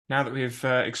now that we've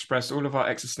expressed all of our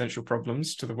existential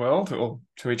problems to the world or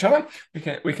to each other,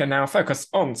 we can now focus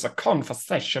on the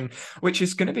conversation, which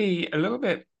is going to be a little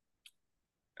bit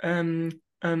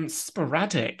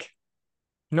sporadic,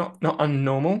 not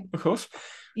unnormal, of course.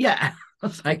 Yeah. I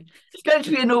was like, it's going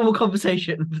to be a normal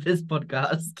conversation for this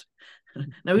podcast.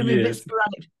 Now, we're going to be a bit Yes.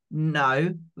 sporadic.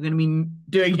 No, we're going to be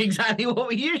doing exactly what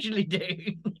we usually do.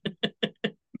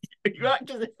 Right,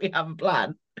 just if we have a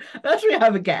plan. Unless we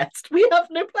have a guest, we have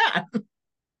no plan.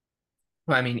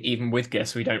 Well, I mean, even with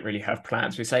guests, we don't really have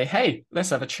plans. We say, "Hey,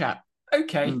 let's have a chat."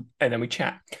 Okay, Mm. and then we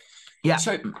chat. Yeah.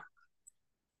 So,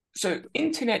 so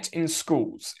internet in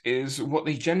schools is what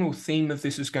the general theme of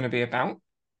this is going to be about.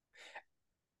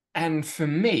 And for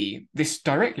me, this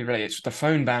directly relates to the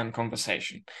phone ban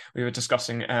conversation we were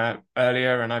discussing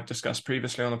earlier, and I've discussed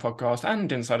previously on the podcast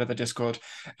and inside of the Discord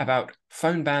about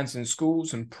phone bans in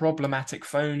schools and problematic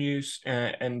phone use.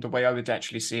 And the way I would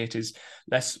actually see it is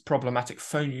less problematic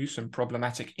phone use and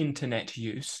problematic internet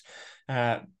use.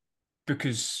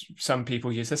 Because some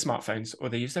people use their smartphones, or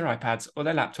they use their iPads, or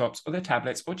their laptops, or their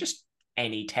tablets, or just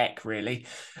any tech, really.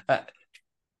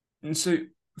 And so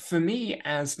for me,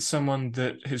 as someone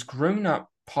that has grown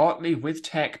up partly with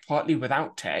tech, partly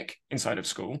without tech inside of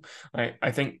school,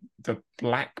 I think the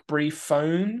BlackBerry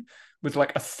phone was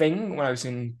like a thing when I was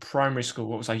in primary school.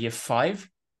 What was I, year five?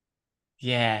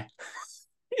 Yeah.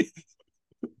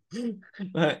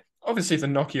 Obviously, the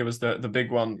Nokia was the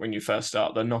big one when you first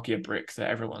start, the Nokia brick that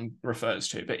everyone refers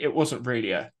to, but it wasn't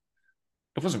really a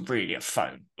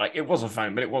phone. Like, it was a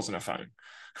phone, but it wasn't a phone.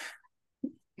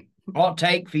 Hot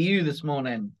take for you this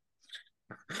morning.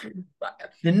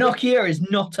 The Nokia is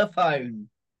not a phone.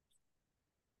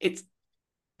 It's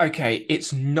okay.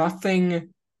 It's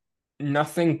nothing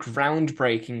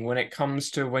groundbreaking when it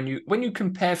comes to when you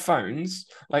compare phones,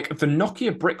 like the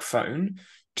Nokia brick phone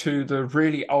to the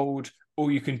really old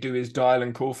all you can do is dial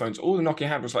and call phones. All the Nokia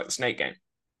had was like the Snake game.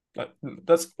 Like,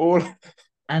 that's all.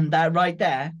 And that right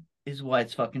there is why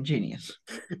it's fucking genius.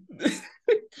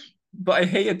 But I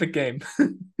hated the game.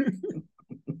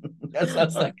 That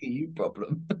sounds like a you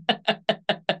problem.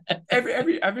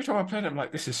 Every time I played it, I'm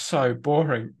like, this is so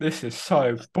boring. This is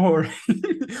so boring.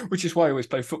 Which is why I always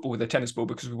play football with a tennis ball,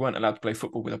 because we weren't allowed to play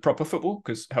football with a proper football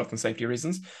because health and safety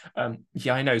reasons.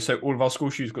 Yeah, I know. So all of our school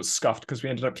shoes got scuffed because we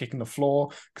ended up kicking the floor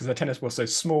because the tennis ball was so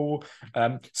small.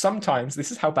 Sometimes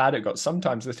this is how bad it got.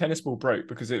 Sometimes the tennis ball broke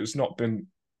because it was not been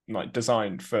like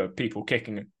designed for people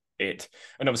kicking it.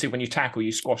 And obviously, when you tackle,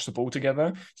 you squash the ball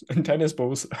together. And tennis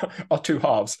balls are two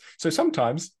halves. So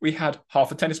sometimes we had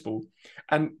half a tennis ball.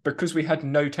 And because we had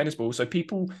no tennis ball, so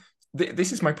people,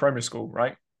 this is my primary school,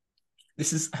 right?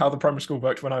 This is how the primary school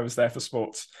worked when I was there for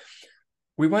sports.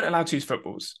 We weren't allowed to use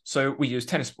footballs, so we used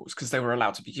tennis balls because they were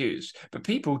allowed to be used. But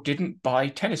people didn't buy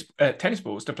tennis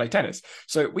balls to play tennis.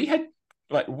 So we had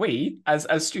we as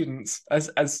students,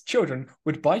 as children,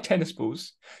 would buy tennis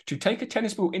balls to take a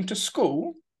tennis ball into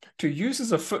school to use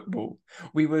as a football.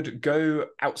 We would go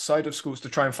outside of schools to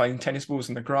try and find tennis balls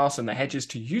in the grass and the hedges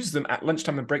to use them at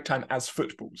lunchtime and break time as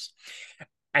footballs.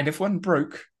 And if one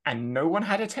broke and no one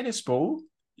had a tennis ball,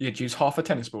 you'd use half a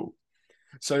tennis ball.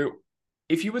 So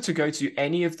if you were to go to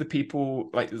any of the people,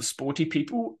 like the sporty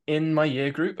people in my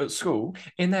year group at school,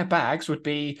 in their bags would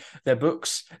be their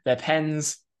books, their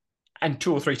pens, and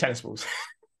 2 or 3 tennis balls.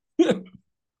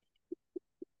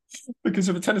 Because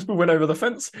if a tennis ball went over the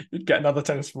fence, you'd get another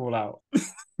tennis ball out.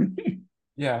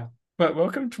 Yeah. But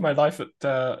welcome to my life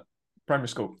at primary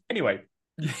school. Anyway,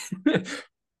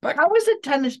 How is a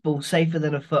tennis ball safer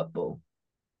than a football?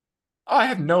 I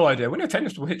have no idea. When a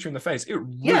tennis ball hits you in the face, it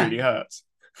Yeah, really hurts.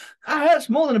 that hurts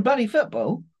more than a bloody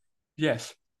football.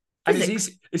 Yes. And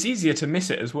Physics. it's easier to miss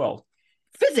it as well.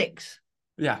 Physics.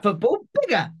 Yeah. Football,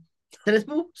 bigger. Tennis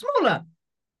ball, smaller.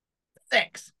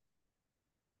 Physics.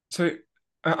 So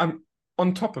I'm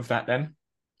on top of that then.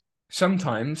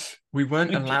 Sometimes we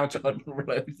weren't allowed to.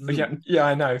 Yeah,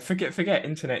 I know. Forget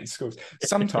internet in schools.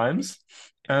 Sometimes,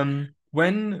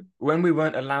 when we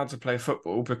weren't allowed to play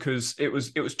football because it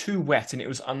was too wet and it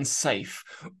was unsafe,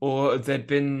 or there'd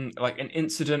been like an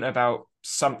incident about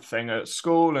something at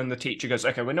school, and the teacher goes,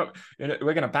 "Okay, we're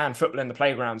going to ban football in the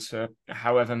playgrounds for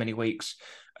however many weeks."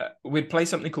 We'd play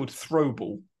something called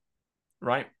throwball,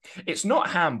 right? It's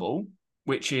not handball,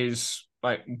 which is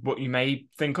like what you may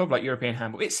think of, like European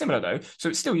handball. It's similar though, so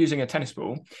it's still using a tennis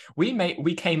ball.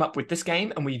 We came up with this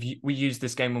game, and we used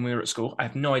this game when we were at school. I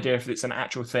have no idea if it's an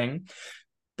actual thing,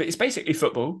 but it's basically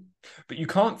football. But you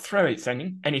can't throw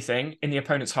anything in the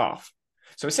opponent's half.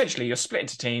 So essentially, you're split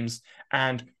into teams,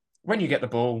 and when you get the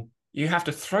ball, you have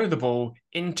to throw the ball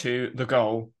into the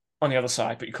goal on the other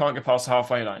side, but you can't get past the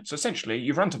halfway line. So essentially,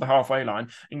 you run to the halfway line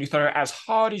and you throw it as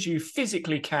hard as you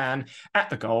physically can at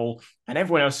the goal, and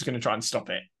everyone else is going to try and stop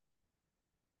it.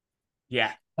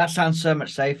 Yeah. That sounds so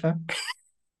much safer.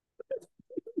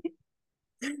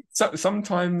 So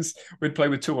sometimes we'd play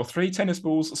with 2 or 3 tennis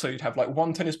balls. So you'd have like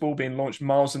one tennis ball being launched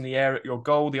miles in the air at your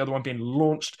goal, the other one being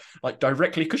launched like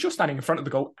directly because you're standing in front of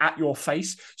the goal at your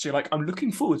face. So you're like, I'm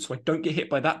looking forward so I don't get hit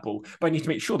by that ball, but I need to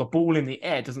make sure the ball in the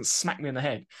air doesn't smack me in the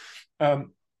head.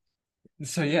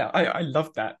 So yeah, I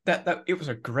loved that. That it was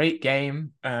a great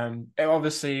game.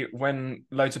 Obviously, when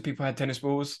loads of people had tennis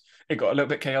balls, it got a little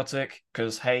bit chaotic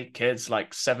because hey, kids,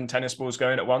 like 7 tennis balls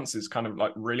going at once is kind of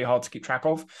like really hard to keep track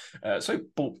of. So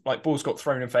balls got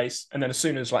thrown in face, and then as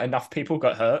soon as like enough people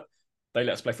got hurt, they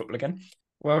let us play football again.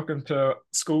 Welcome to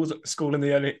school in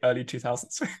the early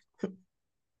 2000s.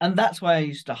 And that's why I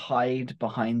used to hide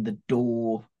behind the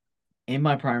door in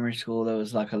my primary school. There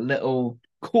was like a little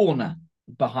corner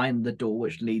behind the door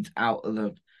which leads out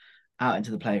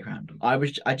into the playground. I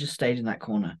just stayed in that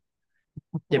corner.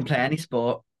 Didn't play any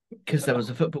sport because there was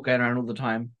a football going around all the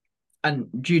time. And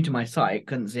due to my sight,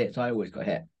 couldn't see it, so I always got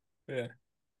hit. Yeah.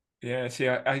 Yeah, see,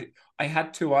 I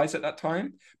had 2 eyes at that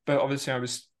time, but obviously I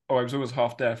was always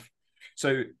half deaf.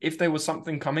 So if there was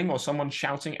something coming or someone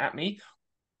shouting at me,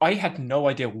 I had no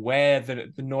idea where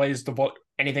the noise, what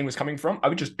anything was coming from. I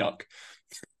would just duck.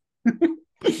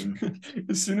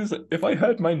 As soon as if I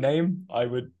heard my name, I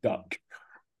would duck.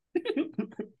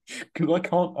 Because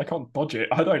I can't dodge it.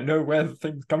 I don't know where the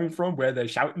thing's coming from, where they're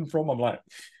shouting from. I'm like,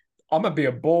 I'm gonna be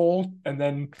a ball and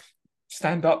then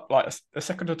stand up like a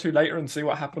second or two later and see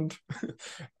what happened.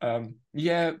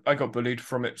 Yeah, I got bullied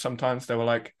from it sometimes. They were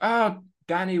like, "Oh,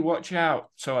 Danny, watch out!"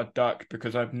 So I duck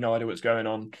because I have no idea what's going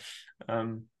on.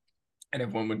 And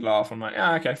everyone would laugh. I'm like,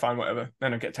 "Ah, okay, fine, whatever."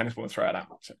 Then I get a tennis ball and throw it out.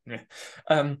 So,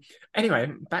 yeah.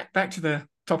 Anyway, back to the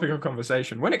topic of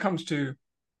conversation. When it comes to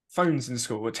phones in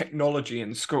school or technology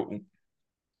in school,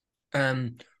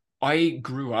 I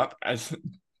grew up, as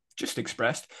just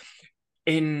expressed,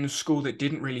 in school that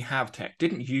didn't really have tech,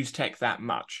 didn't use tech that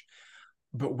much.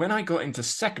 But when I got into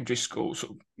secondary school,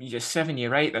 sort of year 7,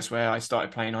 year 8, that's where I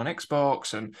started playing on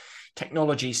Xbox and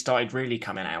technology started really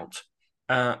coming out.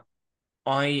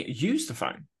 I used the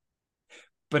phone,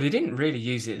 but I didn't really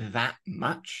use it that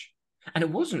much. And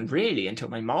it wasn't really until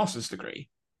my master's degree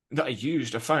that I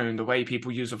used a phone the way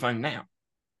people use a phone now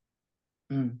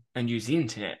and use the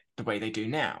internet the way they do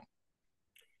now.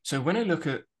 So when I look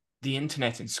at the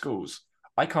internet in schools,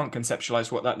 I can't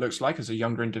conceptualize what that looks like as a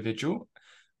younger individual,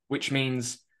 which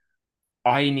means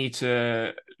I need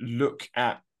to look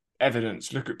at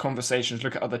evidence, look at conversations,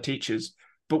 look at other teachers.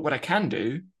 But what I can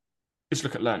do is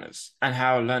look at learners and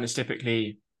how learners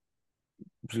typically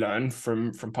learn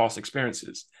from past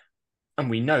experiences. And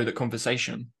we know that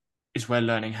conversation is where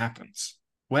learning happens.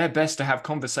 Where best to have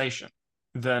conversation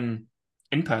than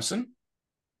in person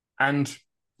and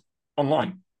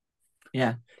online?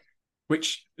 Yeah.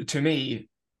 Which to me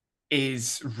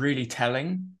is really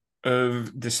telling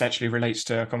of this actually relates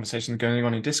to a conversation going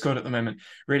on in Discord at the moment,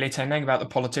 really telling about the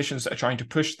politicians that are trying to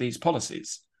push these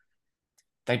policies.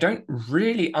 They don't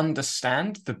really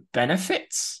understand the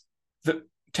benefits that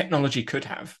technology could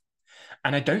have.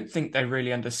 And I don't think they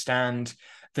really understand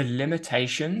the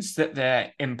limitations that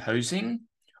they're imposing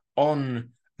on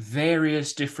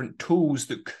various different tools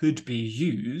that could be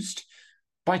used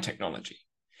by technology.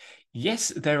 Yes,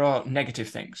 there are negative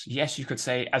things. Yes, you could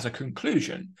say as a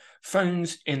conclusion,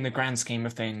 phones in the grand scheme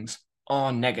of things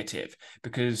are negative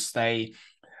because they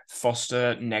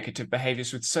foster negative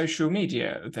behaviors with social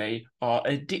media. They are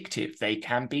addictive. They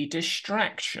can be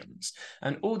distractions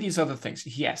and all these other things.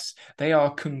 Yes, they are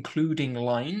concluding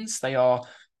lines. They are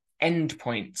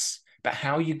endpoints, but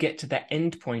how you get to that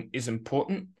endpoint is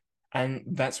important. And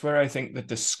that's where I think the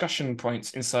discussion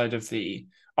points inside of the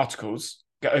articles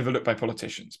get overlooked by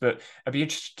politicians. But I'd be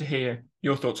interested to hear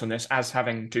your thoughts on this as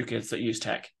having 2 kids that use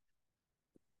tech.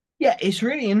 Yeah, it's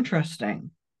really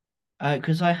interesting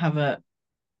because I have a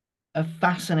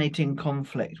fascinating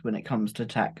conflict when it comes to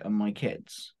tech and my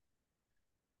kids.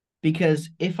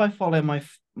 Because if I follow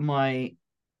my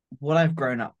what I've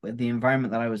grown up with, the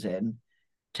environment that I was in,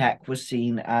 tech was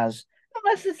seen as not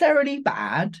necessarily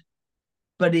bad,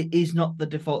 but it is not the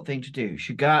default thing to do. You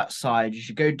should go outside, you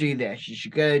should go do this, you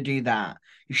should go do that.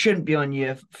 You shouldn't be on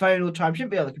your phone all the time,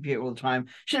 shouldn't be on the computer all the time,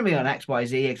 shouldn't be on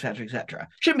XYZ, etc., etc.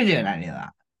 Shouldn't be doing any of that.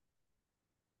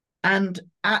 And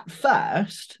at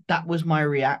first, that was my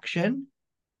reaction.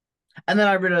 And then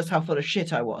I realized how full of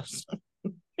shit I was.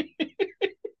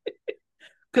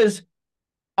 Because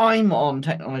I'm on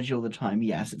technology all the time.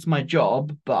 Yes, it's my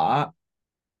job, but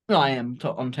I am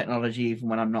on technology even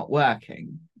when I'm not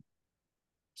working.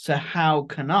 So how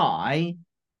can I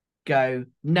go,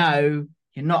 no,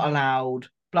 you're not allowed,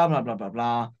 blah, blah, blah, blah,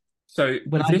 blah, So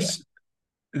when I do it?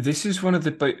 this is one of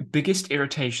the biggest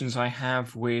irritations I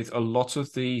have with a lot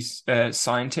of these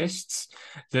scientists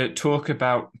that talk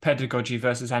about pedagogy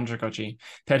versus andragogy.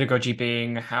 Pedagogy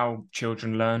being how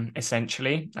children learn,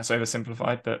 essentially. That's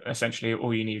oversimplified, but essentially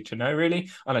all you need to know,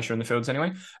 really, unless you're in the fields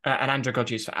anyway. And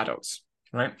andragogy is for adults,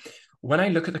 right? When I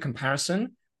look at the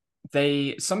comparison,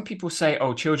 some people say,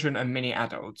 oh, children are mini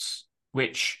adults,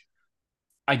 which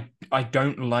I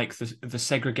don't like the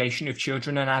segregation of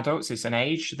children and adults. It's an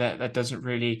age that doesn't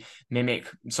really mimic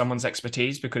someone's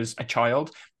expertise, because a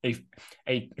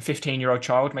 15-year-old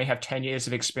child may have 10 years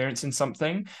of experience in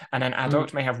something, and an Mm.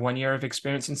 adult may have 1 year of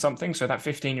experience in something. So that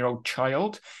 15-year-old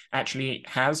child actually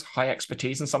has high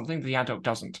expertise in something the adult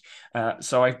doesn't.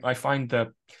 So I find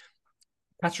the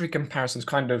category comparisons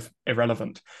kind of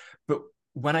irrelevant. But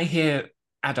when I hear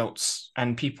adults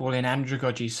and people in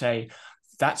andragogy say,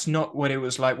 that's not what it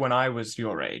was like when I was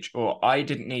your age, or I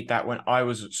didn't need that when I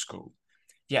was at school.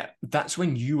 Yeah, that's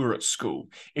when you were at school.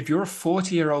 If you're a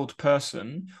 40-year-old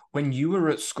person, when you were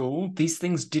at school, these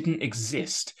things didn't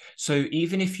exist. So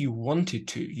even if you wanted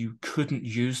to, you couldn't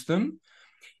use them.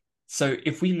 So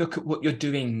if we look at what you're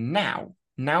doing now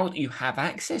that you have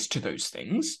access to those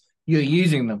things, You're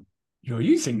using them. you're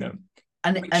using them.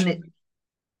 And Which,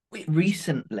 it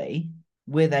recently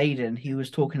with Aiden, he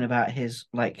was talking about his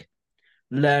like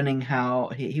learning how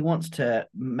he wants to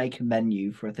make a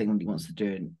menu for a thing that he wants to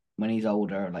do when he's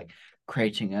older, like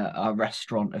creating a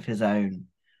restaurant of his own.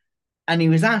 And he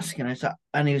was asking us,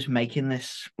 and he was making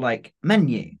this like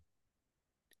menu,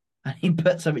 and he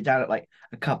put something down at like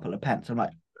a couple of pence. I'm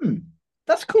like,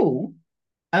 that's cool.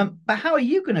 But how are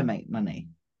you going to make money?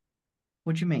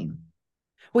 What do you mean?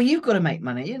 Well, you've got to make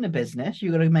money in a business.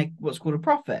 You've got to make what's called a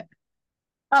profit.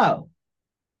 Oh,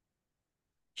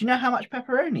 do you know how much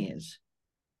pepperoni is?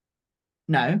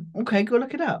 No. Okay, go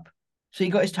look it up. So he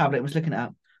got his tablet and was looking it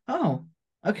up. Oh,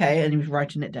 okay. And he was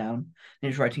writing it down. And he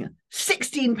was writing it.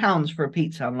 £16 for a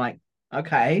pizza. I'm like,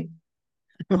 okay.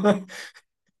 That's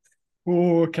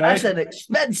okay. an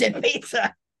expensive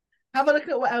pizza. Have a look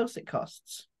at what else it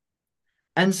costs.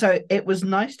 And so it was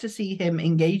nice to see him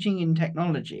engaging in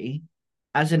technology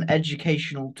as an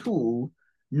educational tool,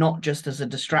 not just as a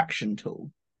distraction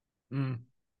tool. Mm.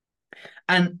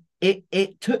 And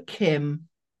it took him,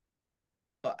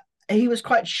 he was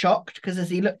quite shocked because as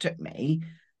he looked at me,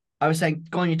 I was saying,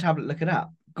 go on your tablet, look it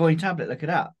up. Go on your tablet, look it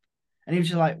up. And he was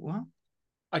just like, what?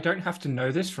 I don't have to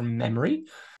know this from memory.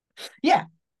 Yeah.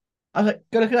 I was like,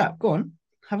 go look it up. Go on,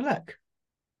 have a look.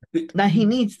 Now he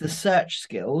needs the search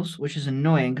skills, which is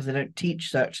annoying because they don't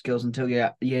teach search skills until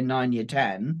year 9, year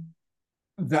 10.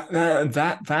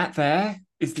 That there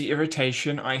is the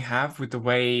irritation I have with the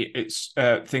way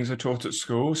things are taught at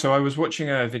school. So I was watching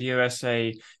a video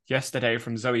essay yesterday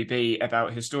from Zoe B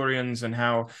about historians and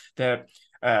how they're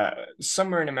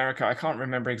somewhere in America. I can't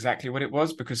remember exactly what it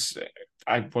was because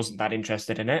I wasn't that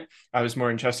interested in it. I was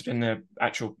more interested in the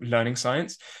actual learning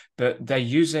science. But they're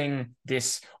using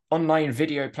this online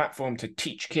video platform to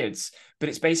teach kids. But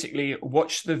it's basically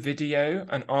watch the video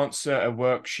and answer a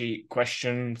worksheet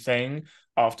question thing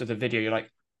after the video. You're like,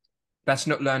 that's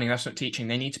not learning, that's not teaching.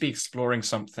 They need to be exploring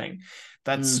something.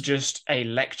 That's Mm. just a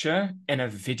lecture in a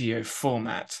video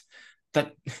format.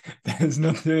 That is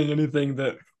not doing anything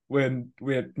that we're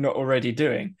not already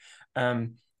doing.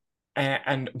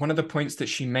 And one of the points that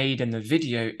she made in the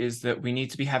video is that we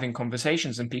need to be having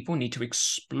conversations and people need to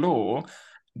explore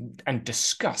and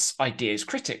discuss ideas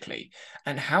critically.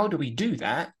 And how do we do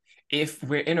that if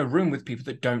we're in a room with people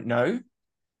that don't know?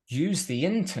 Use the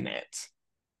internet,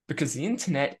 because the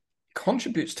internet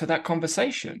contributes to that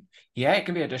conversation. Yeah, it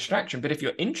can be a distraction, but if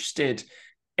you're interested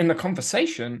in the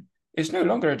conversation, it's no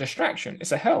longer a distraction,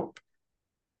 it's a help.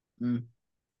 Mm.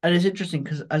 And it's interesting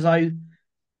because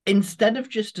instead of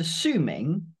just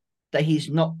assuming that he's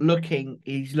looking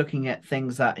at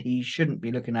things that he shouldn't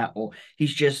be looking at, or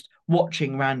he's just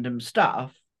watching random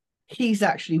stuff, he's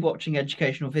actually watching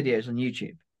educational videos on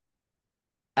YouTube.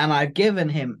 And I've given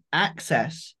him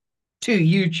access to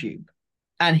YouTube.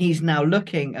 And he's now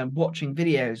looking and watching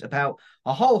videos about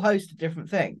a whole host of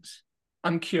different things.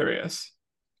 I'm curious.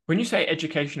 When you say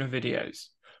educational videos,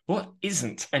 what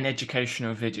isn't an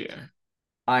educational video?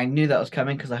 I knew that was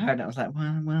coming because I heard it. I was like,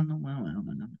 well.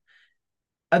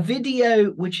 A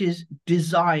video which is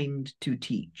designed to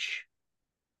teach,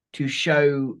 to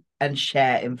show and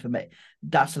share information.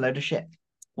 That's a load of shit.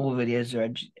 All videos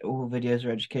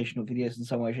are educational videos in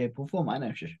some way, shape, or form. I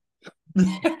know. Shush.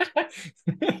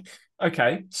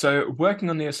 Okay, so working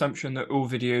on the assumption that all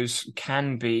videos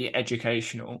can be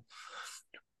educational,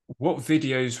 what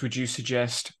videos would you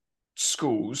suggest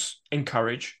schools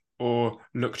encourage or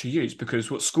look to use?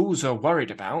 Because what schools are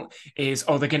worried about is,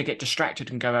 oh, they're going to get distracted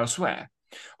and go elsewhere.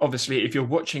 Obviously, if you're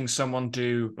watching someone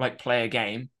do like play a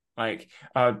game, like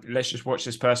let's just watch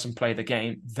this person play the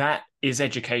game, that is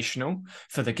educational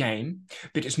for the game,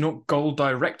 but it's not goal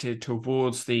directed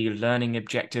towards the learning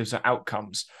objectives or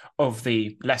outcomes of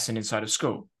the lesson inside of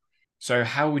school. So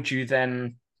how would you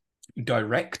then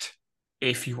direct,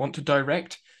 if you want to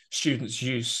direct students'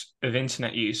 use of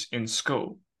internet use in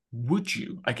school? Would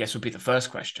you, I guess, would be the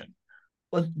first question.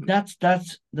 Well, that's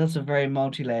a very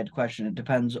multi-layered question. It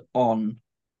depends on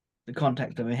the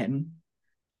context I'm in.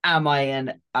 Am I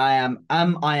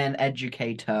an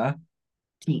educator,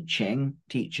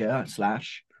 teacher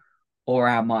slash, or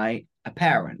am I a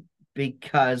parent?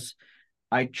 Because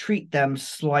I treat them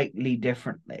slightly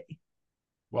differently.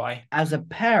 Why? As a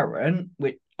parent,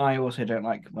 which I also don't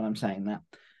like when I'm saying that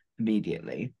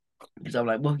immediately, because I'm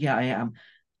like, well, yeah, I am.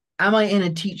 Am I in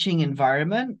a teaching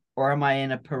environment or am I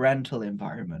in a parental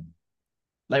environment?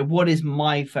 Like, what is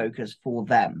my focus for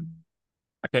them?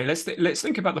 Okay, let's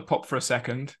think about the pop for a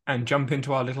second and jump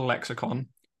into our little lexicon.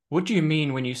 What do you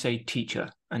mean when you say teacher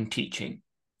and teaching?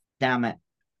 Damn it.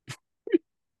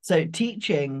 So,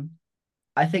 teaching,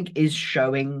 I think, is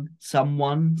showing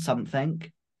someone something,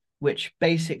 which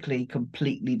basically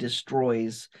completely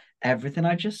destroys everything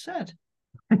I just said.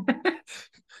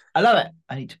 I love it.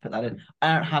 I need to put that in.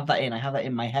 I don't have that in. I have that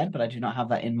in my head, but I do not have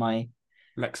that in my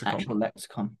Lexicon. actual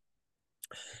lexicon.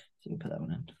 So you put that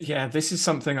one in. Yeah, this is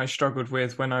something I struggled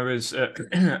with when I was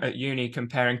at uni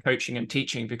comparing coaching and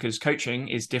teaching, because coaching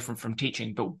is different from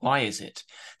teaching. But why is it?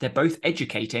 They're both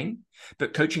educating,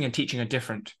 but coaching and teaching are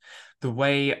different. The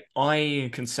way I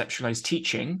conceptualize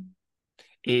teaching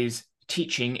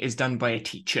is done by a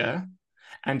teacher,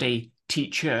 and a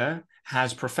teacher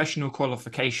has professional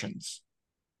qualifications.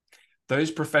 Those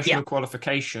Yeah. professional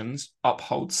qualifications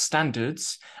uphold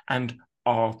standards and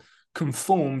are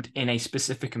conformed in a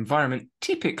specific environment,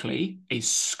 typically a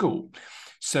school.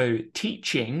 So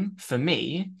teaching for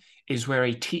me is where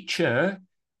a teacher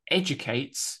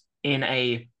educates in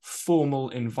a formal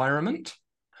environment,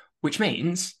 which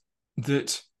means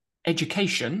that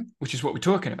education, which is what we're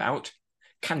talking about,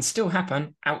 can still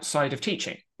happen outside of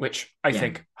teaching, which I Yeah.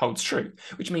 think holds true,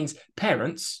 which means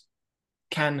parents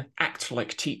can act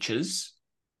like teachers,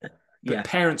 but Yeah.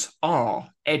 parents are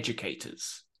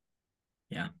educators.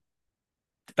 Yeah.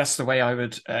 That's the way I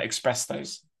would express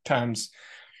those terms.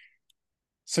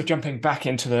 So jumping back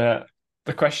into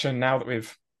the question, now that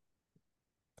we've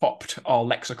popped our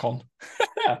lexicon,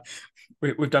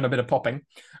 we've done a bit of popping.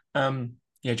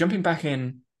 Yeah, jumping back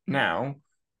in now,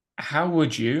 how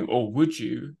would you, or would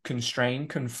you constrain,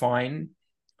 confine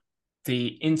the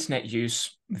internet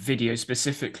use, video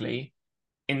specifically,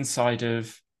 inside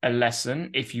of a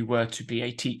lesson if you were to be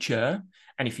a teacher?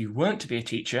 And if you weren't to be a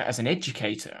teacher, as an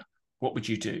educator, what would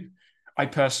you do? I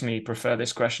personally prefer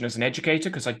this question as an educator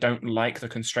because I don't like the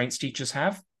constraints teachers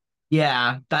have.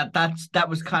 Yeah, that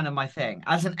was kind of my thing.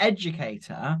 As an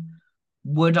educator,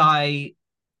 would I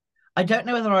don't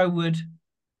know whether I would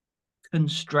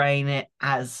constrain it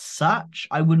as such.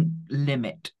 I wouldn't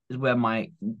limit is where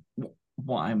my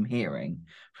what I'm hearing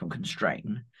from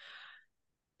constrain.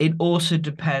 It also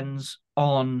depends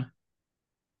on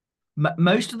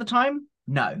most of the time,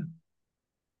 no.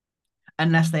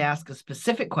 Unless they ask a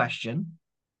specific question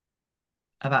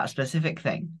about a specific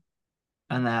thing.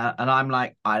 And I'm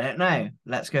like, I don't know.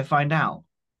 Let's go find out.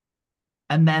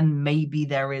 And then maybe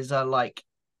there is a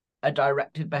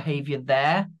directed behavior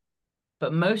there.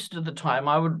 But most of the time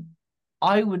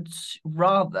I would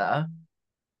rather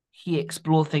he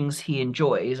explore things he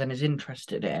enjoys and is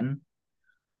interested in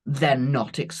than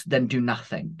than do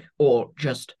nothing or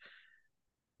just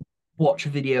watch a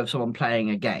video of someone playing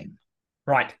a game.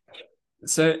 Right.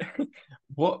 So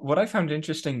what I found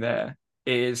interesting there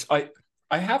is I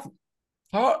have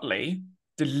partly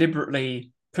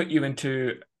deliberately put you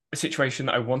into a situation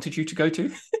that I wanted you to go to.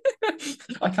 Thank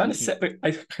you. I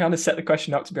kind of set the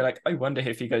question up to be like, I wonder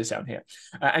if he goes down here,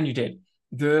 and you did.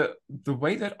 The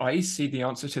way that I see the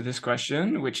answer to this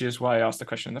question, which is why I asked the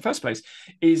question in the first place,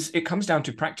 is it comes down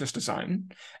to practice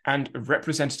design and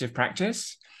representative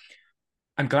practice.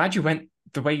 I'm glad you went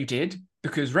the way you did,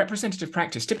 because representative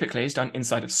practice typically is done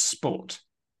inside of sport.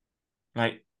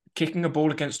 Like kicking a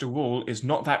ball against a wall is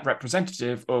not that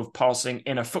representative of passing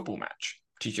in a football match,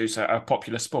 to use a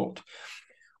popular sport.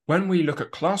 When we look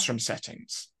at classroom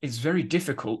settings, it's very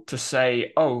difficult to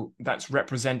say, oh, that's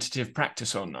representative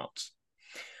practice or not.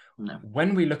 No.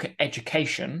 When we look at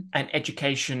education and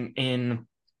education in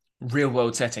real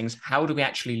world settings, how do we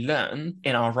actually learn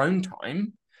in our own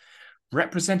time?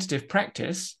 Representative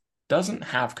practice doesn't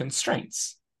have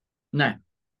constraints. No.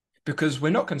 Because we're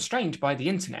not constrained by the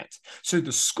internet. So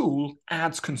the school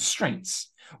adds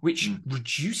constraints, which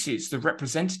reduces the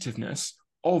representativeness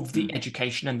of the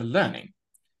education and the learning.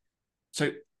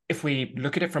 So if we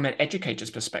look at it from an educator's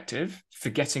perspective,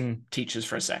 forgetting teachers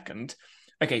for a second,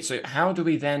 okay, so how do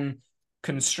we then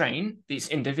constrain these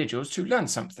individuals to learn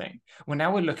something? Well,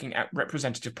 now we're looking at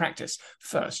representative practice.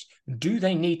 First, do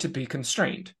they need to be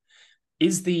constrained?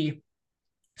 Is the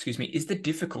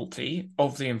difficulty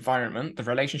of the environment, the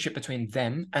relationship between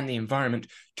them and the environment,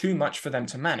 too much for them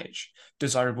to manage?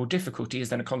 Desirable difficulty is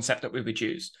then a concept that we would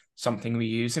use, something we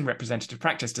use in representative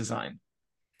practice design.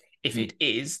 If it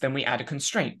is, then we add a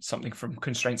constraint, something from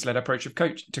constraints-led approach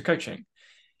to coaching.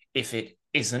 If it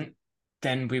isn't,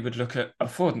 then we would look at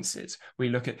affordances. We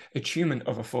look at attunement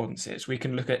of affordances. We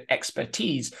can look at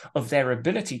expertise of their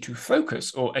ability to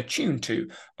focus or attune to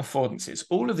affordances.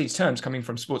 All of these terms coming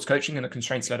from sports coaching and the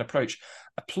constraints-led approach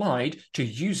applied to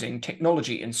using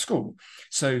technology in school.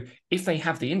 So if they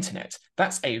have the internet,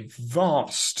 that's a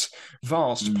vast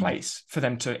place for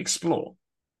them to explore.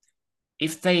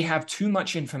 If they have too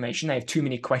much information, they have too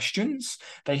many questions,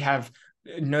 they have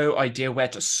no idea where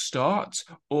to start,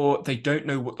 or they don't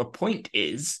know what the point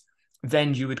is,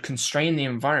 then you would constrain the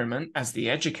environment as the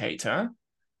educator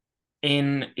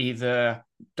in either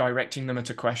directing them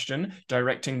at a question,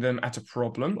 directing them at a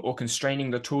problem, or constraining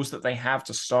the tools that they have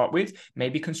to start with,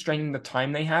 maybe constraining the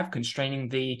time they have, constraining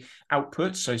the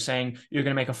output. So saying, you're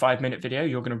going to make a 5-minute video,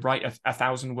 you're going to write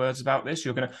 1,000 words about this,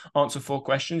 you're going to answer 4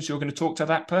 questions, you're going to talk to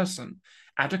that person.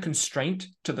 Add a constraint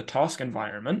to the task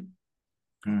environment.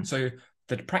 So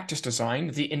the practice design,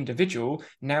 the individual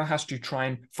now has to try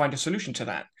and find a solution to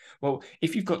that. Well,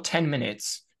 if you've got 10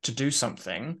 minutes to do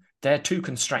something, there are 2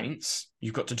 constraints.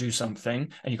 You've got to do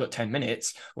something and you've got 10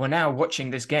 minutes. Well, now watching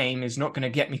this game is not going to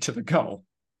get me to the goal.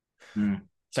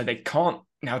 So they can't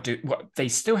now do what they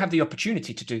still have the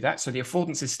opportunity to do that. So the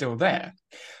affordance is still there,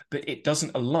 but it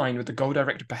doesn't align with the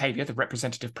goal-directed behavior, the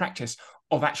representative practice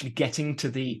of actually getting to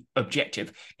the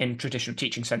objective in traditional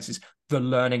teaching senses, the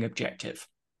learning objective.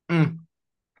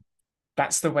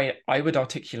 That's the way I would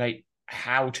articulate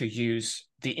how to use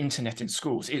the internet in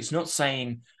schools. It's not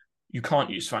saying you can't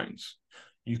use phones,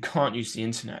 you can't use the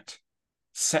internet.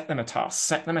 Set them a task,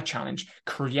 set them a challenge,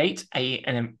 create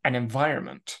an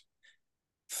environment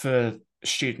for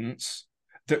students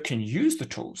that can use the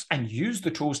tools and use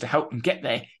the tools to help them get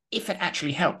there if it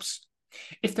actually helps.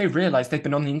 If they realize they've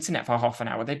been on the internet for half an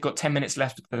hour, they've got 10 minutes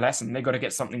left of the lesson, they've got to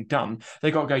get something done,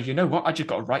 they've got to go, you know what, I just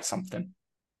got to write something.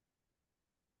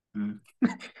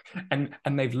 And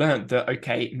they've learned that,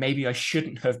 okay, maybe I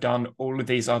shouldn't have done all of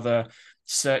these other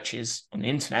searches on the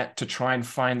internet to try and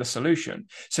find the solution.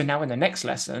 So now in the next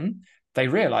lesson, they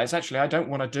realize, actually, I don't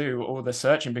want to do all the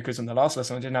searching because in the last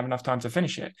lesson, I didn't have enough time to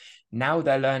finish it. Now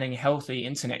they're learning healthy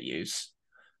internet use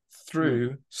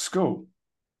through school,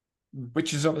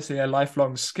 which is obviously a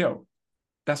lifelong skill.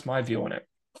 That's my view on it.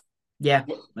 Yeah,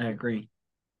 I agree.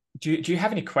 Do you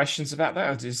have any questions about that?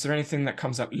 Or is there anything that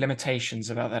comes up, limitations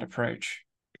about that approach?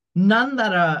 None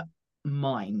that are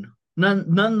mine.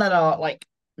 None that are like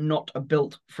not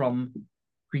built from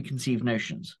preconceived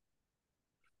notions,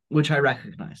 which I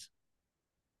recognize.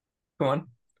 Go on.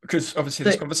 Because obviously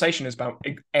this conversation is about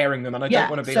airing them, and I don't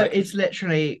want to be like... it's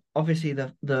literally obviously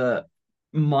the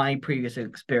my previous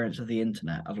experience of the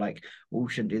internet of like, oh,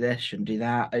 shouldn't do this, shouldn't do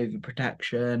that,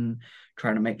 overprotection,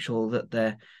 trying to make sure that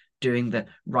they're doing the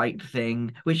right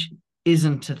thing, which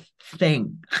isn't a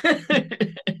thing,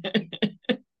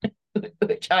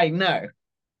 which I know.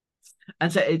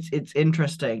 And so it's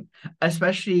interesting,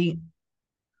 especially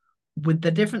with the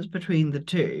difference between the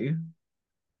two,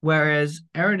 whereas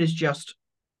Erin is just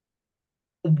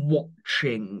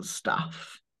watching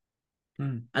stuff.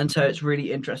 And so it's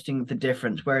really interesting, the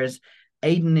difference, whereas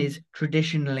Aiden is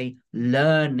traditionally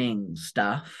learning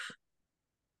stuff.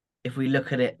 If we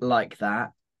look at it like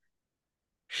that,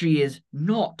 she is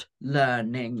not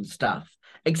learning stuff,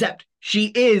 except she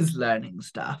is learning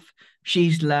stuff.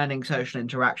 She's learning social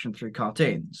interaction through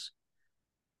cartoons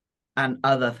and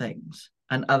other things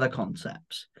and other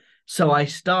concepts. So I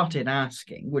started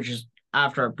asking, which is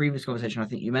after a previous conversation, I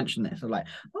think you mentioned this. I'm like,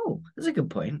 oh, that's a good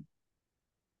point.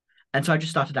 And so I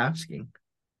just started asking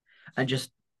and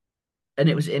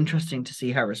it was interesting to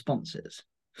see her responses.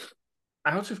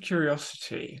 Out of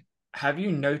curiosity, have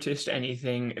you noticed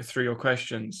anything through your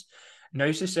questions?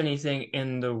 Noticed anything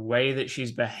in the way that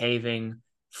she's behaving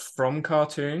from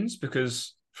cartoons?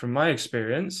 Because from my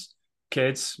experience,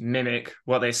 kids mimic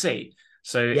what they see.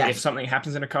 So if something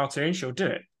happens in a cartoon, she'll do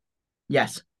it.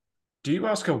 Yes. Do you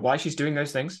ask her why she's doing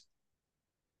those things?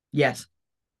 Yes.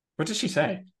 What does she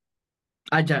say?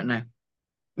 I don't know.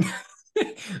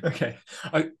 Okay.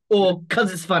 I Or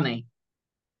because it's funny.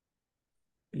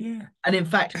 yeah. And in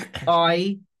fact,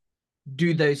 I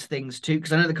do those things too,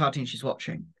 because I know the cartoon she's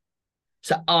watching.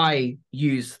 So I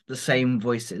use the same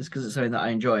voices because it's something that I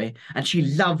enjoy. And she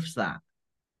loves that.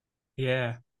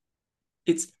 Yeah.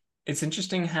 It's it's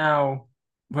interesting how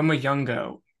when we're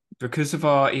younger, because of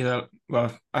our either,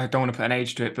 well, I don't want to put an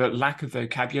age to it, but lack of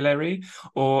vocabulary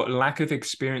or lack of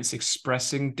experience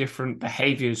expressing different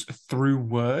behaviors through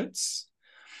words,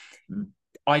 Mm,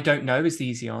 I don't know is the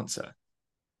easy answer.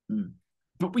 mm.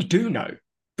 But we do know,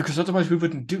 because otherwise we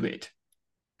wouldn't do it.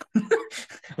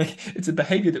 Like, it's a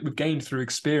behavior that we've gained through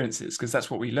experiences because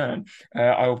that's what we learn.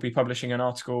 I will be publishing an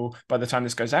article by the time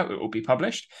this goes out, it will be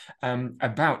published,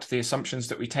 about the assumptions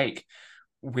that we take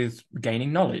with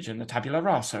gaining knowledge and the tabula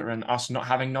rasa and us not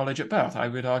having knowledge at birth. I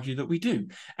would argue that we do,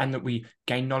 and that we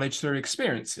gain knowledge through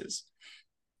experiences.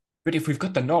 But if we've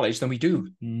got the knowledge, then we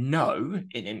do know,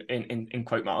 in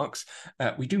quote marks,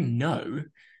 we do know,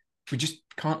 we just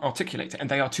can't articulate it, and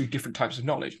they are two different types of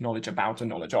knowledge about and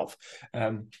knowledge of.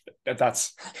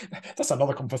 That's that's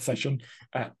another conversation,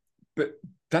 but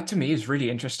that to me is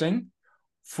really interesting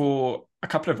for a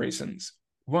couple of reasons.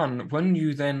 One, when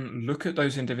you then look at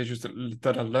those individuals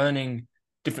that are learning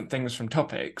different things from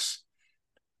topics,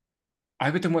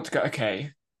 I would then want to go,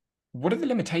 okay, what are the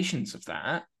limitations of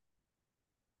that?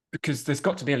 Because there's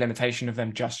got to be a limitation of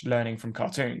them just learning from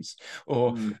cartoons.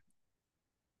 Or, Mm.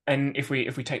 and if we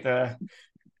take the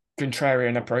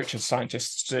contrarian approach as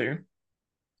scientists do,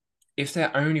 if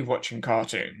they're only watching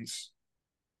cartoons,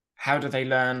 how do they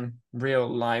learn real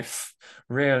life,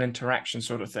 real interaction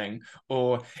sort of thing?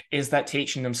 Or is that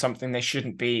teaching them something they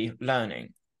shouldn't be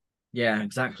learning? Yeah,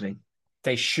 exactly.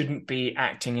 They shouldn't be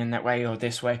acting in that way or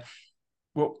this way.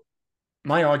 Well,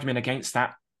 my argument against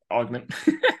that argument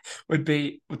would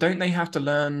be, well, don't they have to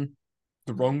learn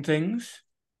the wrong things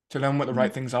to learn what the Mm.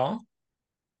 right things are?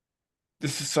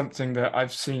 This is something that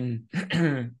I've seen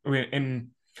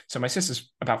in. So my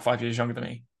sister's about 5 years younger than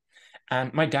me.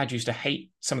 And my dad used to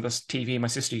hate some of the TV my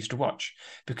sister used to watch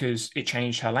because it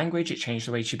changed her language, it changed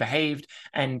the way she behaved,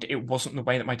 and it wasn't the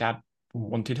way that my dad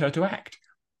wanted her to act.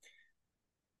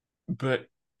 But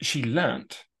she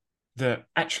learnt that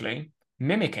actually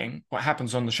mimicking what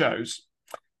happens on the shows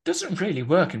doesn't really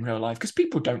work in real life because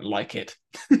people don't like it.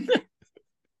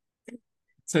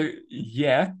 So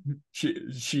yeah,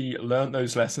 she learned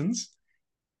those lessons,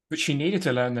 but she needed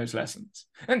to learn those lessons.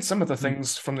 And some of the Mm.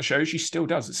 things from the show she still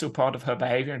does. It's still part of her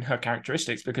behavior and her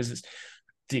characteristics because it's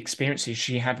the experiences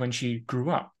she had when she grew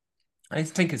up. I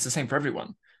think it's the same for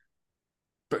everyone.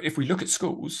 But if we look at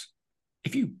schools,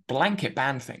 if you blanket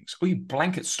ban things or you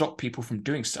blanket stop people from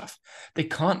doing stuff, they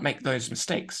can't make those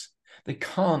mistakes. They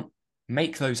can't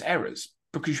make those errors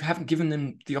because you haven't given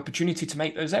them the opportunity to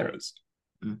make those errors.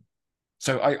 Mm.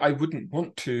 So I wouldn't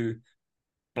want to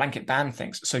blanket ban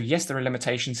things. So yes, there are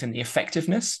limitations in the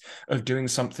effectiveness of doing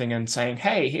something and saying,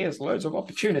 hey, here's loads of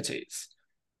opportunities.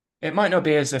 It might not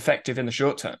be as effective in the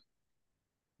short term,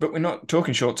 but we're not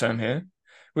talking short term here.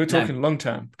 We're No. talking long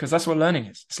term because that's what learning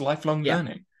is. It's lifelong Yeah.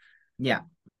 learning. Yeah.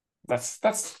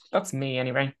 That's me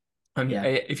anyway. Yeah.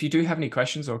 If you do have any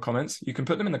questions or comments, you can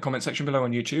put them in the comment section below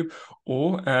on YouTube,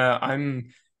 or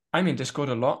I'm in Discord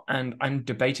a lot, and I'm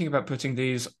debating about putting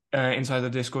these inside the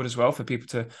Discord as well for people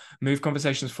to move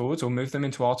conversations forwards or move them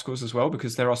into articles as well,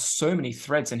 because there are so many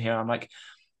threads in here. I'm like,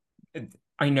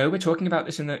 I know we're talking about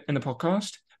this in the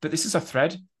podcast, but this is a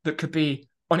thread that could be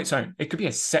on its own. It could be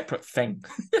a separate thing.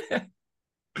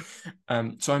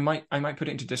 So I might put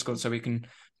it into Discord so we can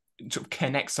sort of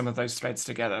connect some of those threads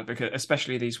together, because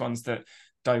especially these ones that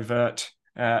divert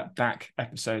back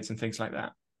episodes and things like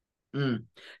that. Mm.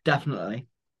 Definitely.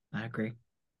 I agree.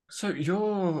 So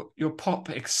your pop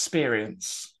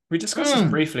experience, we discussed this Mm.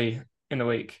 briefly in the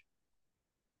week.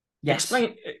 Yes.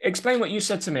 Explain what you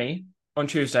said to me on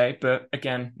Tuesday, but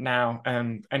again now,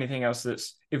 anything else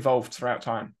that's evolved throughout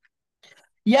time.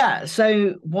 Yeah.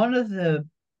 So one of the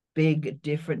big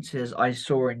differences I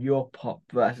saw in your pop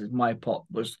versus my pop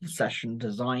was the session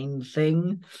design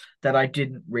thing that I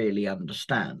didn't really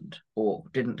understand or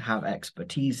didn't have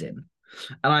expertise in.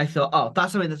 And I thought, oh,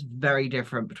 that's something that's very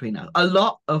different between us. A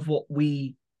lot of what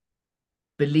we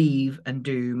believe and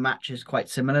do matches quite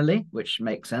similarly, which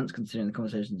makes sense considering the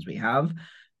conversations we have.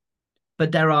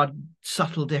 But there are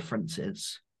subtle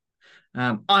differences.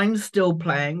 I'm still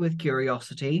playing with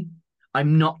curiosity.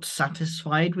 I'm not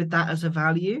satisfied with that as a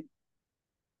value,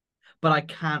 but I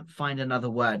can't find another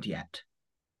word yet.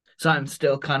 So I'm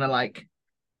still kind of like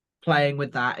playing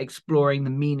with that, exploring the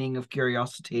meaning of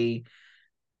curiosity,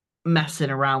 messing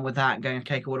around with that, going,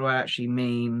 okay, what do I actually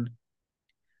mean?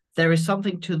 there is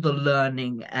something to the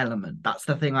learning element. That's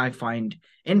the thing I find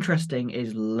interesting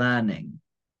is learning.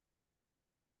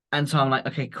 And so I'm like,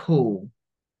 okay, cool.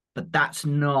 But that's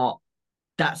not,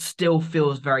 that still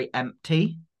feels very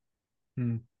empty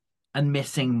Mm. and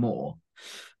missing more.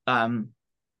 Um,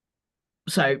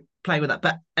 so playing with that.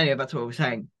 But anyway, that's what we're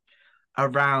saying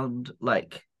around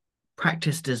like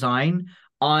practice design.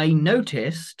 I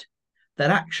noticed that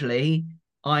actually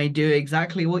I do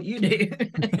exactly what you do.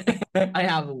 I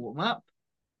have a warm up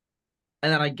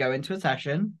and then I go into a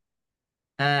session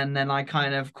and then I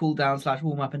kind of cool down slash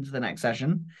warm up into the next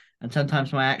session. And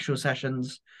sometimes my actual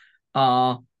sessions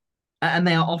are, and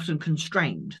they are often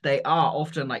constrained. They are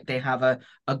often like they have a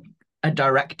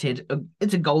directed,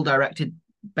 it's a goal directed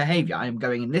behavior. I am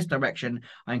going in this direction.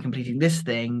 I am completing this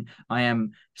thing. I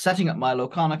am setting up my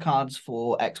Lorcana cards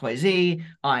for XYZ.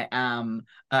 I am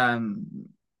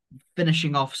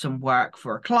finishing off some work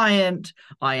for a client.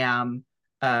 I am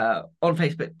on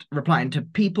Facebook replying to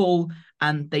people,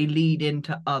 and they lead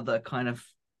into other kind of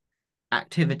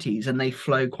activities and they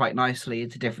flow quite nicely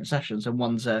into different sessions. And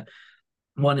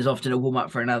one is often a warm up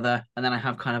for another, and then I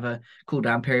have kind of a cool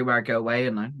down period where I go away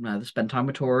and I either spend time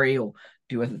with Tori or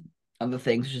do other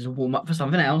things, which is a warm up for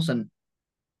something else. And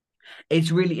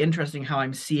it's really interesting how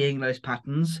I'm seeing those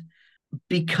patterns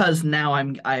because now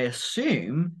I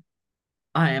assume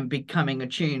I am becoming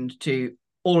attuned to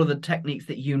all of the techniques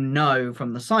that you know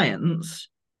from the science.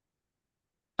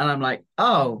 And I'm like,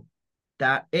 oh,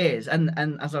 that is. And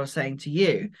as I was saying to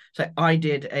you, so I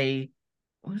did a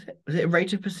what was it? Was it a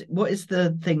rate of what is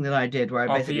the thing that I did where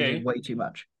I basically did RPE, way too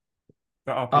much?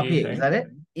 the RPE RPE, is thing, that it?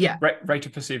 Yeah. rate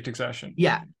of perceived exertion.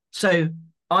 Yeah. So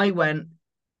I went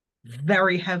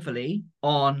very heavily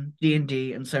on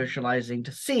D&D and socializing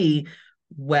to see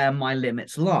where my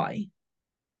limits lie.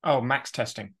 Oh, max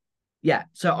testing. Yeah.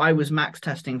 So I was max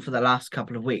testing for the last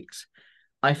couple of weeks.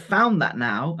 I found that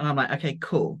now, and I'm like, okay,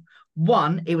 cool.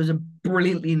 One, it was a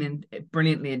brilliantly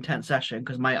intense session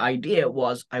because my idea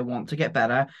was I want to get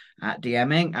better at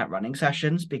DMing, at running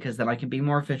sessions, because then I can be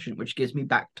more efficient, which gives me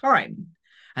back time.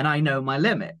 And I know my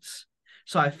limits.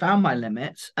 So I found my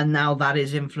limits, and now that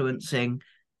is influencing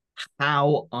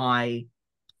how I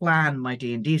plan my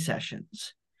D&D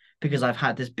sessions because I've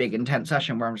had this big intense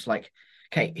session where I'm just like,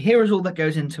 okay, here is all that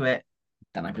goes into it.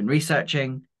 Then I've been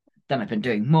researching, then I've been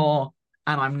doing more,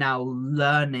 and I'm now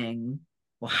learning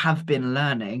or have been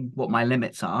learning what my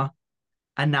limits are.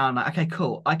 And now I'm like, okay,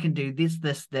 cool. I can do this,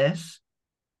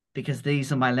 because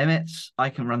these are my limits.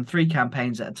 I can run 3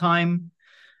 campaigns at a time,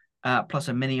 plus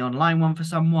a mini online one for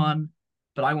someone.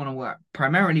 But I want to work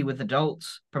primarily with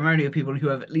adults, primarily with people who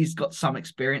have at least got some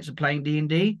experience of playing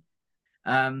D&D,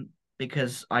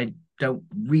 because I don't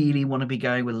really want to be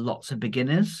going with lots of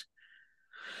beginners.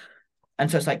 And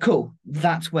so it's like, cool,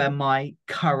 that's where my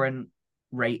current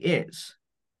rate is.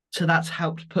 So that's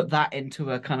helped put that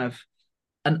into a kind of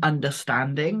an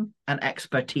understanding and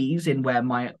expertise in where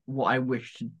what I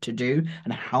wish to do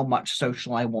and how much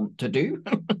social I want to do.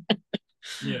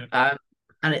 Yeah.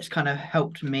 And it's kind of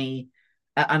helped me,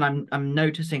 and I'm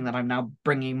noticing that I'm now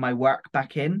bringing my work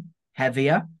back in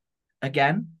heavier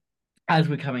again as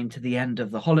we're coming to the end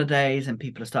of the holidays and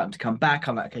people are starting to come back.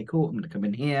 I'm like, okay, cool. I'm going to come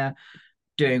in here,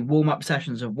 doing warm up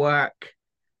sessions of work,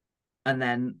 and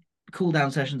then cool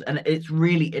down sessions, and it's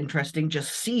really interesting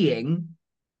just seeing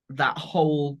that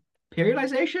whole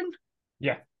periodization.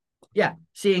 Yeah. Yeah,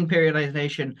 seeing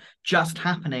periodization just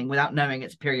happening without knowing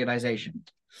it's periodization.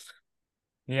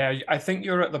 Yeah, I think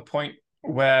you're at the point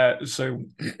where, so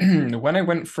when I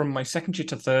went from my second year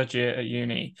to third year at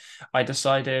uni, I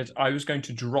decided I was going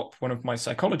to drop one of my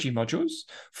psychology modules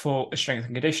for a strength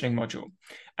and conditioning module.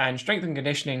 And strength and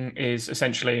conditioning is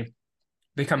essentially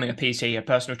becoming a PT, a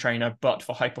personal trainer, but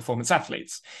for high performance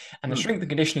athletes. And the strength and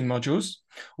conditioning modules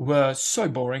were so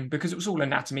boring because it was all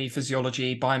anatomy,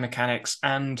 physiology, biomechanics.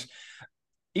 And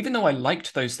even though I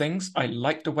liked those things, I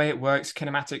liked the way it works,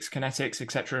 kinematics, kinetics,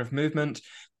 etc. of movement,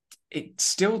 it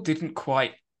still didn't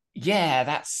quite, yeah,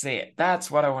 that's it. That's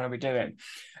what I want to be doing.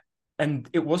 And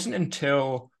it wasn't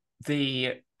until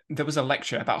there was a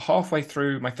lecture about halfway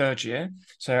through my third year.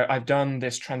 So I've done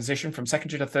this transition from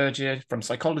second year to third year, from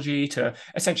psychology to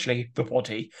essentially the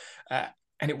body.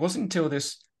 And it wasn't until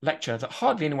this lecture that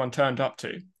hardly anyone turned up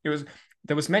to.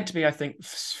 There was meant to be, I think,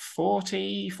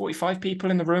 40, 45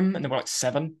 people in the room, and there were like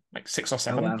 6 or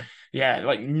 7. Oh, wow. Yeah,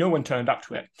 like no one turned up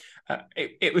to it.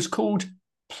 It was called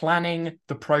planning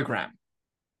the program.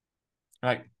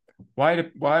 Like, why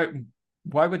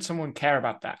would someone care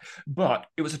about that? But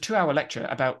it was a 2-hour lecture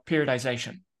about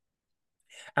periodization.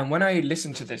 And when I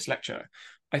listened to this lecture,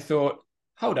 I thought,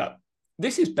 hold up,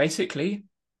 this is basically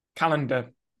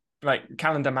calendar like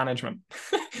calendar management.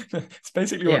 It's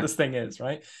basically what Yeah. this thing is,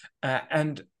 right?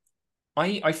 And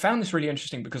I found this really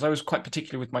interesting because I was quite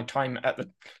particular with my time at the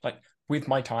like with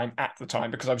my time at the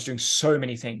time because I was doing so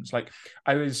many things. Like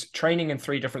I was training in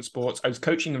 3 different sports, I was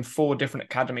coaching in 4 different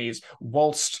academies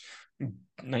whilst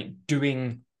like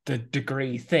doing the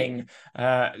degree thing.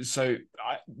 So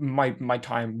my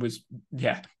time was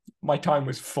my time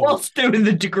was full. Whilst doing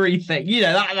the degree thing,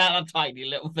 that tiny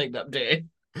little thing that I'm doing.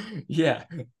 Yeah.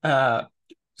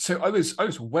 So I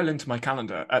was well into my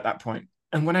calendar at that point.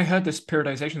 And when I heard this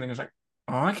periodization thing, I was like,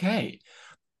 oh, okay.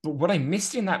 But what I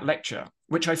missed in that lecture,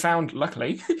 which I found,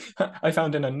 luckily, I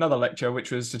found in another lecture,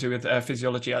 which was to do with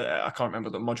physiology. I can't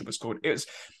remember what the module was called.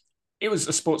 It was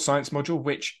a sports science module,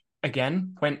 which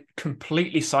again went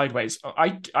completely sideways.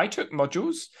 I took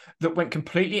modules that went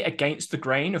completely against the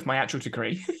grain of my actual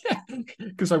degree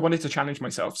because I wanted to challenge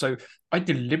myself. So I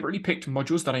deliberately picked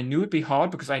modules that I knew would be hard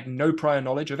because I had no prior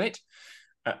knowledge of it,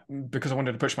 because I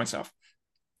wanted to push myself.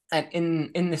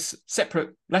 And in this separate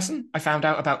lesson, I found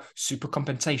out about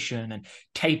supercompensation and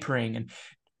tapering and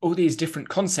all these different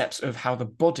concepts of how the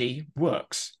body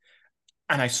works.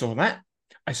 And I saw that.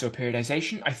 I saw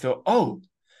periodization. I thought, oh,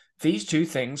 these two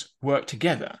things work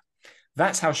together.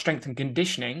 That's how strength and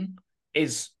conditioning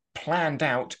is planned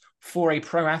out for a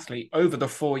pro athlete over the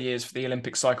 4 years for the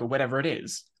Olympic cycle, whatever it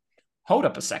is. Hold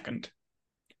up a second.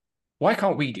 Why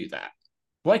can't we do that?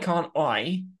 Why can't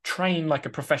I train like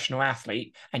a professional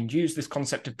athlete and use this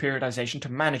concept of periodization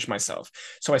to manage myself?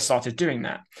 So I started doing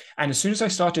that. And as soon as I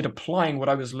started applying what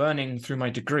I was learning through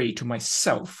my degree to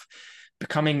myself,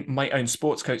 becoming my own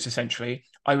sports coach, essentially,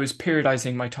 I was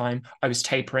periodizing my time. I was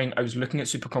tapering. I was looking at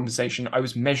supercompensation. I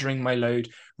was measuring my load,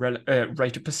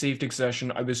 rate of perceived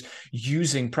exertion. I was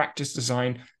using practice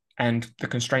design and the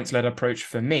constraints-led approach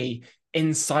for me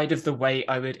inside of the way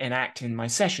I would enact in my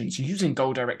sessions using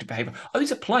goal-directed behavior. I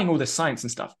was applying all this science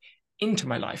and stuff into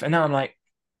my life. And now I'm like,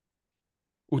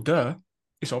 well, duh,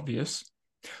 it's obvious.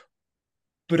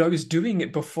 But I was doing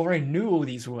it before I knew all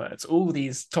these words, all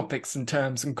these topics and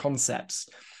terms and concepts.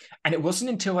 And it wasn't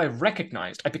until I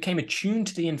became attuned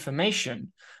to the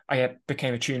information. I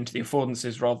became attuned to the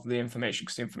affordances rather than the information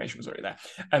because the information was already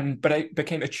there. But I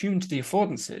became attuned to the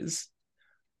affordances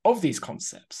of these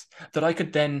concepts that I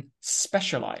could then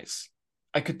specialize.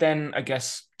 I could then, I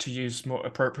guess, to use more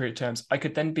appropriate terms, I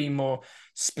could then be more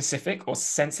specific or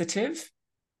sensitive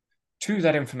to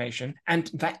that information, and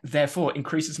that therefore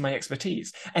increases my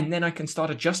expertise. And then I can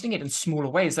start adjusting it in smaller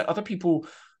ways that other people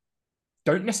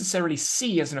don't necessarily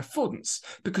see as an affordance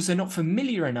because they're not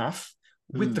familiar enough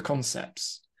with the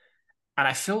concepts. And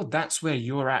I feel that's where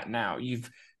you're at now. You've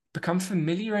become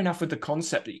familiar enough with the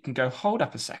concept that you can go, hold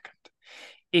up a second.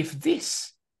 If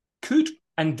this could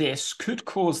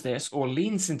cause this or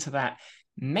leans into that,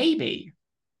 maybe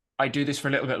I do this for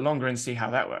a little bit longer and see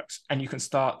how that works. And you can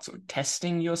start sort of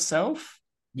testing yourself.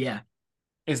 Yeah.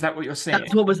 Is that what you're saying?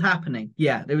 That's what was happening.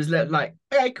 Yeah. It was like,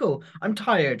 okay, cool. I'm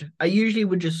tired. I usually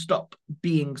would just stop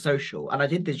being social. And I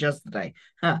did this yesterday.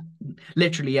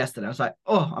 Literally yesterday. I was like,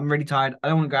 oh, I'm really tired. I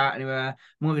don't want to go out anywhere. I'm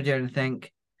not going to do anything.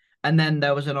 And then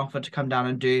there was an offer to come down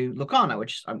and do Locarno,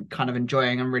 which I'm kind of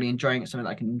enjoying. I'm really enjoying it. Something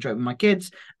that I can enjoy with my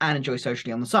kids and enjoy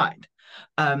socially on the side,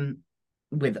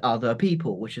 with other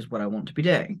people, which is what I want to be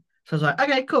doing. So I was like,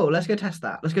 okay, cool. Let's go test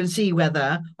that. Let's go and see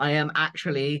whether I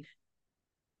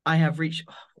have reached,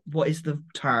 what is the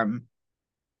term?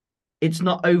 It's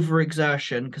not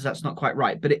overexertion because that's not quite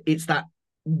right, but it's that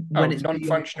when it's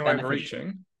non-functional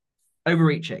overreaching.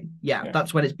 Overreaching. Yeah,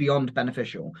 that's when it's beyond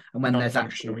beneficial. And when there's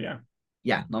non-functional,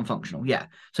 non-functional. Yeah.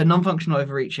 So non-functional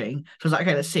overreaching. So I was like,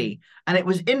 okay, let's see. And it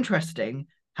was interesting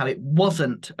how it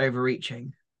wasn't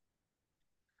overreaching.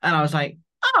 And I was like,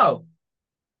 oh,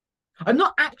 I'm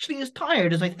not actually as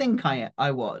tired as I think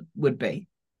I would be.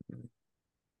 And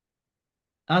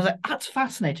I was like, that's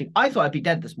fascinating. I thought I'd be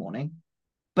dead this morning,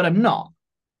 but I'm not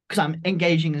because I'm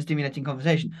engaging in stimulating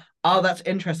conversation. Oh, that's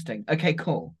interesting. Okay,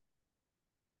 cool.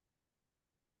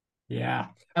 Yeah.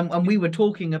 And we were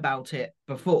talking about it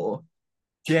before.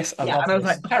 Yes, I love and I was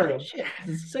this. like, oh, shit,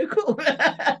 this is so cool.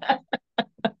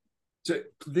 So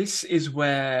this is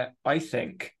where I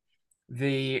think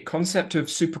the concept of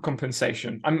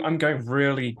supercompensation. I'm going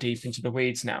really deep into the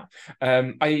weeds now.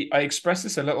 I expressed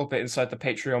this a little bit inside the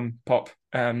Patreon pop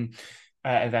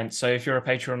event. So if you're a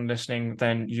Patreon listening,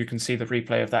 then you can see the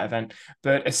replay of that event.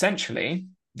 But essentially,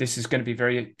 this is going to be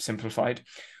very simplified.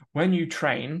 When you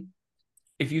train,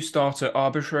 if you start at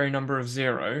arbitrary number of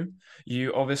 0,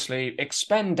 you obviously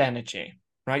expend energy,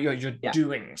 right? You're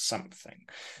doing something.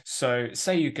 So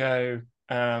say you go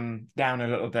down a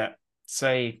little bit,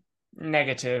 say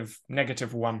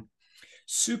 -1.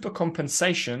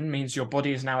 Supercompensation means your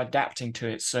body is now adapting to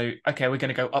it. So, okay, we're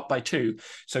going to go up by 2.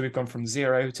 So we've gone from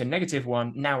 0 to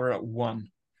 -1. Now we're at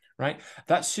 1, right?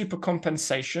 That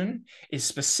supercompensation is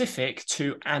specific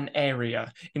to an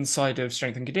area inside of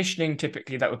strength and conditioning.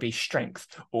 Typically, that would be strength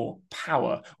or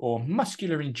power or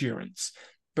muscular endurance.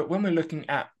 But when we're looking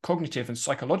at cognitive and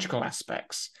psychological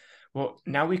aspects, well,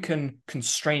 now we can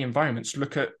constrain environments.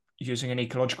 Look at, using an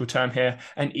ecological term here,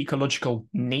 an ecological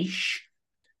niche.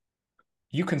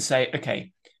 You can say,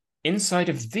 okay, inside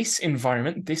of this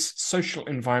environment, this social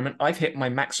environment, I've hit my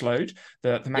max load,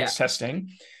 the max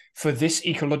testing for this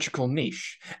ecological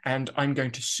niche, and I'm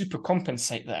going to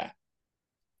supercompensate there.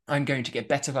 I'm going to get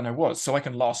better than I was, so I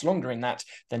can last longer in that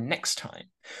the next time.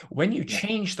 When you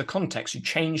change the context, you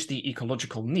change the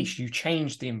ecological niche, you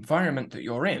change the environment that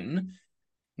you're in,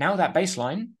 now that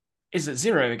baseline is at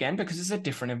 0 again because it's a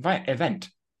different event.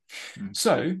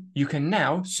 So you can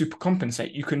now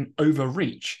supercompensate. You can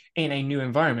overreach in a new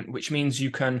environment, which means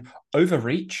you can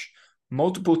overreach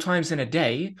multiple times in a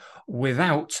day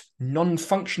without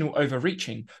non-functional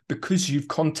overreaching because you've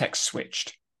context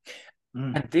switched.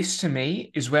 And this to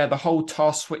me is where the whole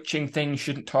task switching thing,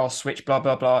 shouldn't task switch, blah,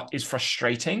 blah, blah, is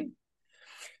frustrating.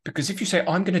 Because if you say,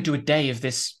 I'm going to do a day of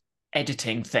this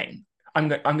editing thing, I'm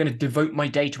going to devote my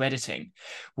day to editing.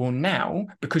 Well, now,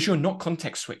 because you're not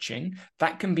context switching,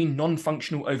 that can be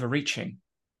non-functional overreaching.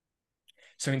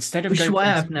 So instead of Which is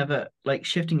why I've never, like,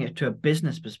 shifting it to a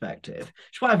business perspective,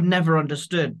 which is why I've never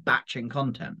understood batching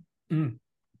content.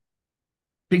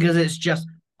 Because it's just,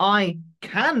 I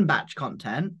can batch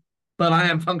content, but I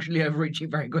am functionally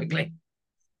overreaching very quickly.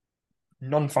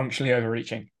 Non-functionally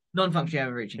overreaching. Non-functionally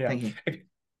overreaching, thank you.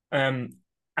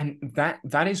 And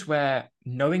that is where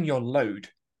knowing your load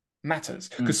matters,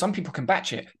 because some people can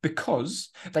batch it because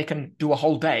they can do a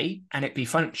whole day and it be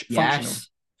functional.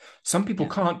 Some people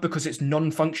can't because it's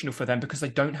non-functional for them because they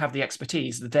don't have the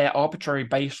expertise. Their arbitrary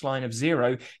baseline of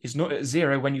 0 is not at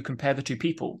 0 when you compare the two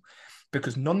people,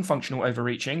 because non-functional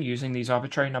overreaching, using these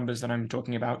arbitrary numbers that I'm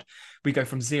talking about, we go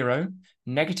from 0,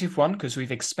 -1 because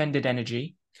we've expended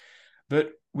energy,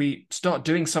 but we start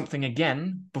doing something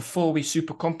again before we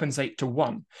supercompensate to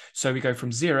 1. So we go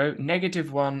from 0,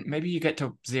 -1, maybe you get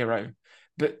to 0,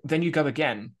 but then you go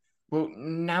again. Well,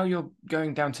 now you're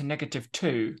going down to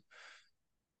 -2.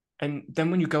 And then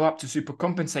when you go up to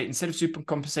supercompensate, instead of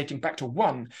supercompensating back to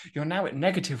 1, you're now at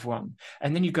 -1.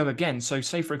 And then you go again. So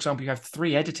say, for example, you have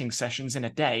 3 editing sessions in a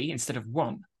day instead of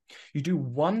 1. You do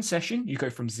 1 session, you go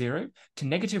from 0 to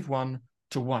 -1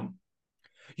 to 1.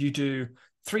 You do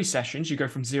 3 sessions, you go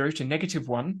from 0 to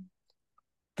 -1,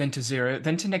 then to 0,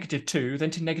 then to -2, then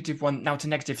to -1, now to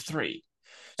 -3.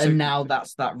 So, and now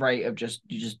that's that rate of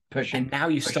you just pushing. And now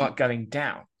you start going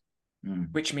down,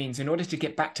 which means in order to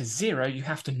get back to 0, you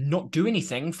have to not do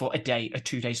anything for a day,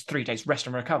 2 days, 3 days, rest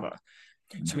and recover.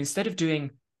 So instead of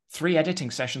doing 3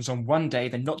 editing sessions on 1 day,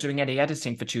 then not doing any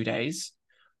editing for 2 days,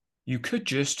 you could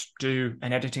just do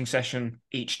an editing session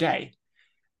each day.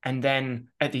 And then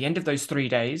at the end of those 3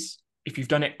 days, if you've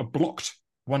done it a blocked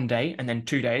 1 day and then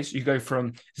 2 days, you go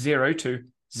from 0 to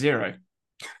 0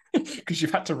 because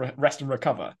you've had to rest and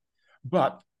recover.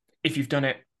 But if you've done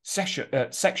it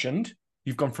sectioned,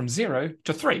 you've gone from 0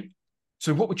 to 3.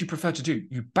 So what would you prefer to do?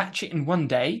 You batch it in 1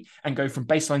 day and go from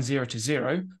baseline 0 to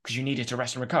 0 because you needed to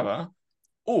rest and recover,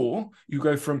 or you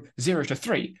go from 0 to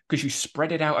 3 because you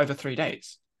spread it out over 3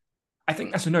 days. I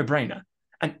think that's a no-brainer.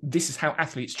 And this is how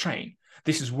athletes train.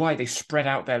 This is why they spread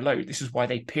out their load. This is why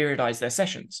they periodize their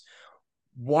sessions.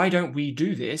 Why don't we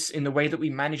do this in the way that we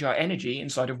manage our energy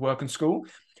inside of work and school?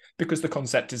 Because the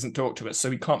concept isn't taught to us, so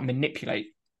we can't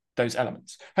manipulate those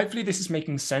elements. Hopefully this is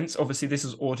making sense. Obviously, this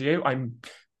is audio. I'm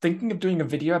thinking of doing a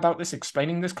video about this,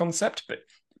 explaining this concept, but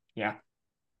yeah.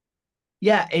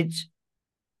 Yeah,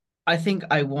 I think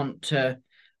I want to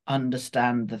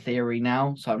understand the theory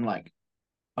now. So I'm like,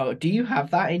 oh, do you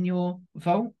have that in your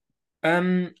vault?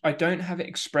 I don't have it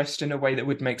expressed in a way that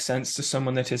would make sense to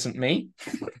someone that isn't me.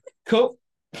 Cool.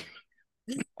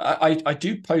 I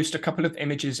do post a couple of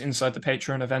images inside the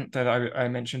Patreon event that I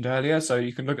mentioned earlier, so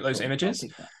you can look at those images.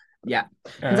 Yeah,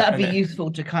 because that'd be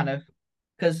useful to kind of,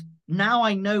 because now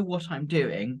I know what I'm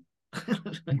doing.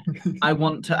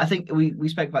 I think we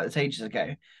spoke about this ages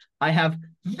ago. I have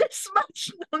this much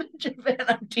knowledge of it, and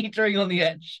I'm teetering on the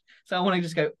edge. So I want to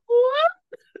just go,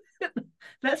 what?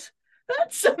 Let's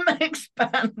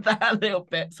expand that a little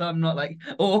bit, so I'm not like,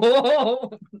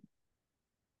 oh.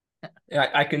 Yeah,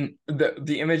 I can.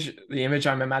 The image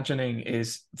I'm imagining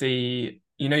is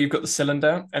you've got the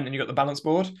cylinder and then you've got the balance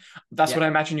board. That's what I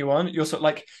imagine you on. You're sort of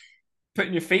like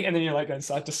putting your feet and then you're like going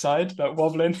side to side, like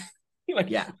wobbling. You're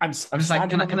like, I'm just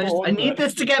like, I need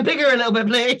this to get bigger a little bit,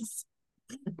 please.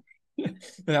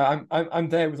 Yeah, I'm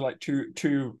there with like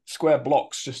two square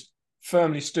blocks just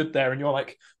firmly stood there, and you're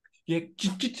like, yeah,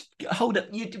 just hold up.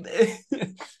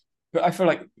 But I feel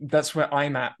like that's where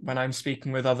I'm at when I'm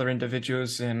speaking with other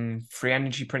individuals in free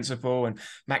energy principle and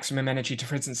maximum energy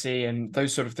efficiency and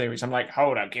those sort of theories. I'm like,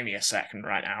 hold up, give me a second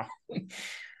right now.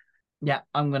 Yeah,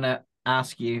 I'm gonna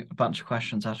ask you a bunch of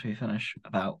questions after we finish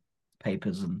about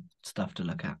papers and stuff to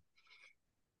look at.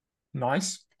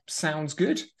 Nice. Sounds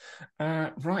good.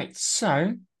 Right.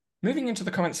 So moving into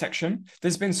the comment section,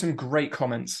 there's been some great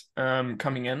comments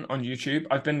coming in on YouTube.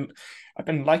 I've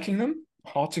been liking them,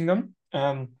 hearting them.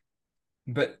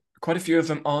 But quite a few of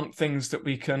them aren't things that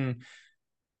we can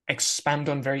expand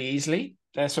on very easily.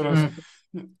 They're sort of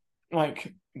Mm.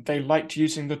 like they liked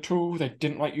using the tool, they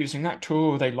didn't like using that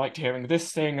tool, they liked hearing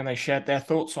this thing, and they shared their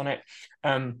thoughts on it.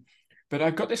 But I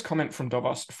got this comment from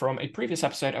Dovas from a previous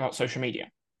episode about social media,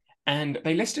 and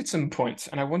they listed some points,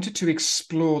 and I wanted to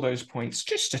explore those points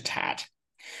just a tad.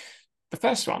 The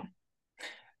first one.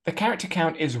 The character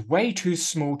count is way too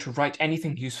small to write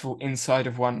anything useful inside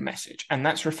of one message, and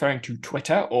that's referring to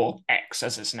Twitter, or X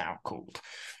as it's now called.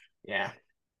 Yeah.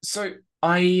 So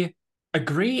I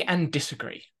agree and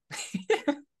disagree.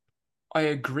 I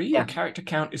agree the Yeah. character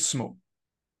count is small.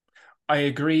 I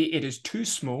agree it is too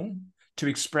small to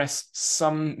express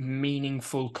some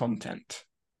meaningful content,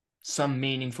 some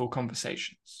meaningful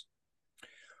conversations.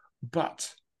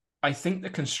 But I think the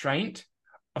constraint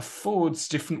affords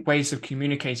different ways of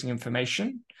communicating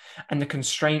information, and the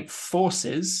constraint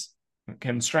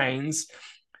constrains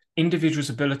individuals'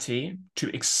 ability to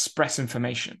express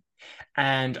information.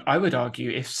 And I would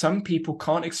argue if some people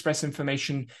can't express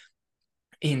information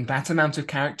in that amount of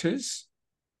characters,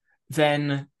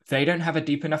 then they don't have a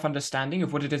deep enough understanding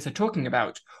of what it is they're talking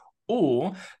about.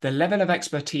 Or the level of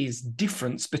expertise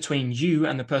difference between you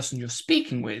and the person you're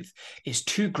speaking with is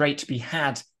too great to be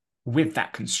had with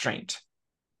that constraint.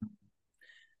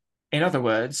 In other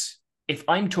words, if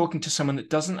I'm talking to someone that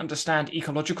doesn't understand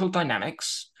ecological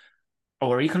dynamics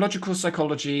or ecological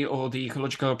psychology or the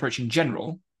ecological approach in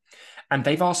general, and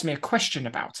they've asked me a question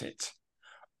about it,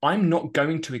 I'm not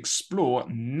going to explore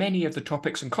many of the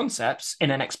topics and concepts in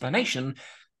an explanation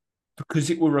because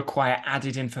it will require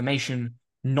added information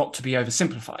not to be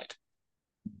oversimplified.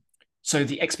 So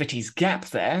the expertise gap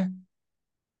there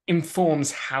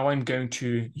informs how I'm going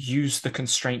to use the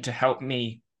constraint to help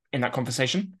me in that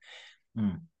conversation.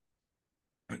 Mm.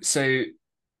 So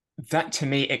that to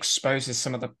me exposes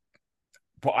some of the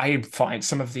what I find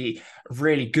some of the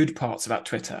really good parts about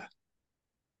Twitter.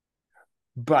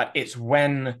 But it's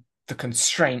when the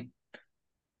constraint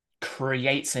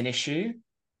creates an issue,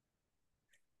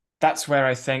 that's where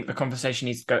I think the conversation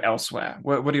needs to go elsewhere.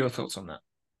 What are your thoughts on that?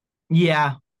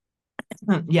 Yeah.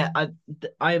 Yeah,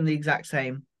 I am the exact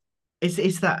same.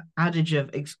 It's that adage of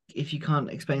if you can't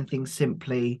explain things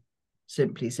simply,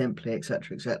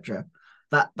 etc., etc.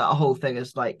 That whole thing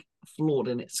is like flawed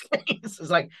in its case. It's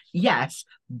like yes,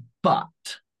 but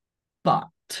but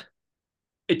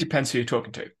It depends who you're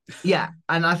talking to. yeah,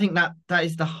 and I think that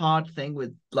is the hard thing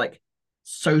with like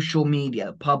social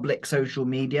media, public social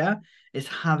media, is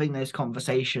having those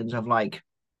conversations of like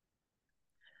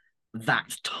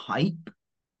that type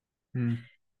Hmm.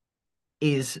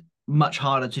 is much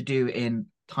harder to do in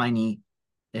tiny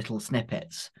little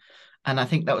snippets. And I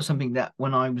think that was something that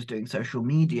when I was doing social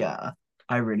media,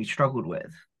 I really struggled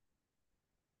with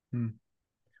Hmm.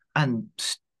 and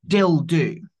still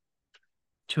do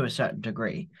to a certain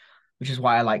degree, which is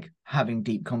why I like having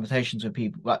deep conversations with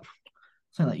people. Like,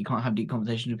 saying that you can't have deep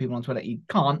conversations with people on Twitter. You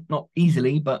can't, not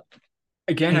easily, but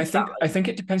Again, I it's that think I like, think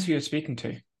it depends who you're speaking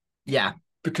to. yeah,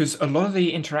 Because a lot of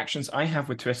the interactions I have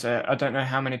with Twitter, I don't know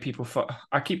how many people.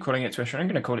 I keep calling it Twitter. I'm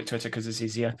going to call it Twitter because it's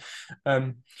easier.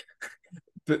 Um,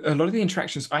 but a lot of the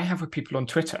interactions I have with people on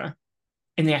Twitter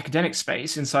in the academic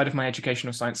space inside of my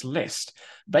educational science list,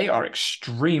 they are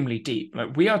extremely deep.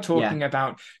 Like we are yeah, talking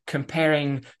about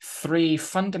comparing three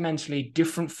fundamentally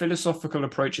different philosophical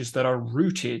approaches that are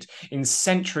rooted in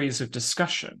centuries of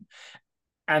discussion.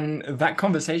 And that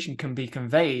conversation can be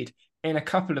conveyed in a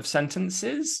couple of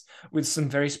sentences with some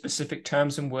very specific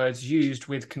terms and words used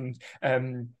with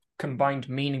combined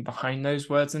meaning behind those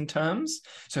words and terms.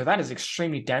 So that is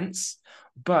extremely dense,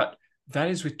 but that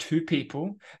is with two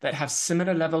people that have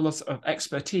similar levels of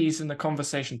expertise in the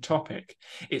conversation topic.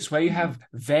 It's where you have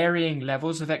varying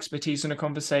levels of expertise in a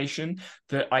conversation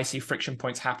that I see friction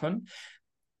points happen.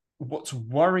 What's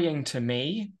worrying to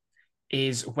me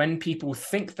is when people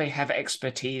think they have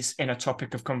expertise in a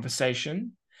topic of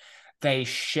conversation, they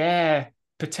share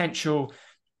potential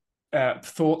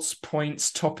thoughts,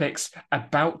 points, topics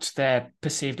about their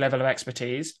perceived level of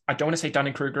expertise. I don't want to say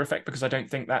Dunning-Kruger effect because I don't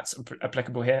think that's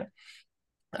applicable here,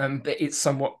 but it's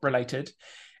somewhat related.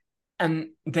 And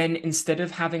then instead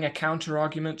of having a counter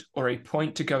argument or a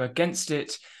point to go against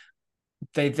it,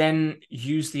 they then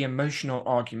use the emotional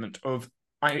argument of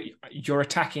you're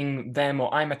attacking them,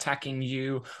 or I'm attacking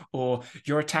you, or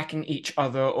you're attacking each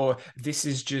other, or this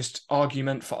is just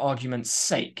argument for argument's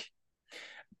sake.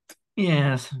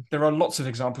 Yes. There are lots of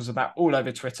examples of that all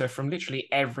over Twitter from literally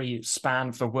every span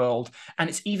of the world. And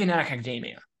it's even in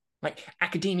academia. Like,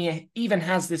 academia even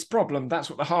has this problem. That's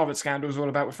what the Harvard scandal was all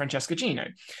about with Francesca Gino.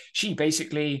 She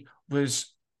basically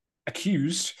was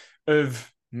accused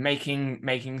of making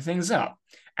things up.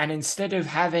 And instead of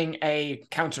having a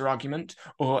counter argument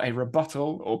or a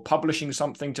rebuttal or publishing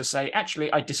something to say,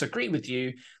 actually, I disagree with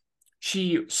you,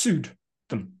 she sued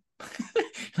them.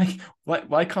 Like,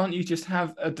 why can't you just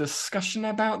have a discussion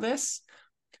about this?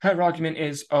 Her argument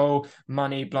is, oh,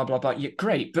 money, blah, blah, blah. Yeah,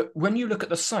 great. But when you look at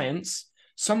the science,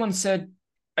 someone said,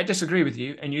 I disagree with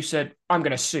you. And you said, I'm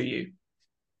going to sue you.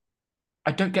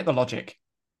 I don't get the logic.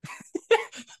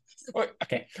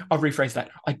 Okay, I'll rephrase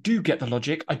that. I do get the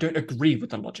logic. I don't agree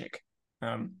with the logic.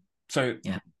 So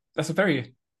yeah, that's a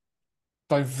very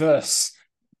diverse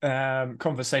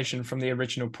conversation from the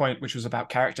original point, which was about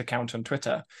character count on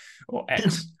Twitter or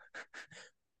X.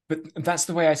 But that's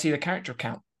the way I see the character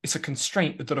count. It's a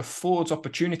constraint that affords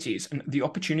opportunities, and the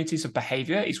opportunities of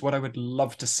behavior is what I would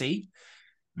love to see.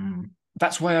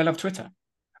 That's why I love Twitter.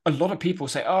 A lot of people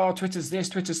say, oh, Twitter's this,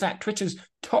 Twitter's that, Twitter's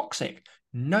toxic.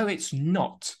 No, it's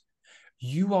not.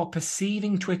 You are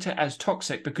perceiving Twitter as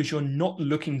toxic because you're not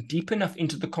looking deep enough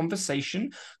into the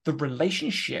conversation, the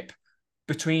relationship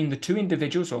between the two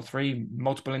individuals or three,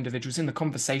 multiple individuals in the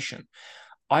conversation.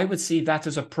 I would see that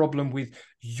as a problem with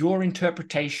your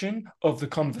interpretation of the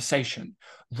conversation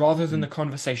rather than the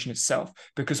conversation itself,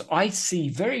 because I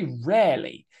very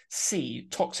rarely see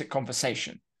toxic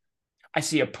conversation. I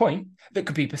see a point that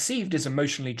could be perceived as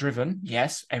emotionally driven.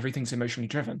 Yes, everything's emotionally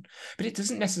driven, but it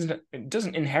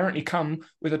doesn't inherently come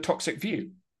with a toxic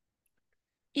view.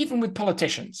 Even with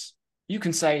politicians, you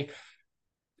can say,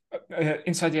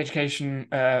 inside the education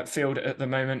field at the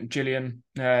moment, Gillian,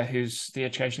 who's the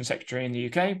education secretary in the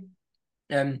UK,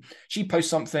 she posts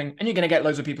something and you're going to get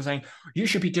loads of people saying, you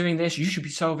should be doing this, you should be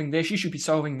solving this, you should be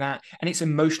solving that. And it's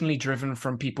emotionally driven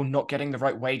from people not getting the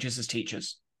right wages as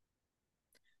teachers.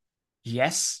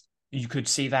 Yes, you could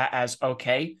see that as,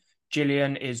 okay,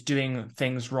 Gillian is doing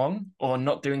things wrong or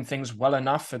not doing things well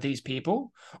enough for these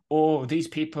people, or these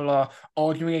people are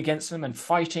arguing against them and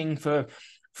fighting for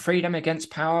freedom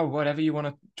against power, whatever you want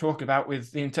to talk about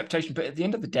with the interpretation. But at the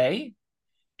end of the day,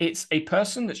 it's a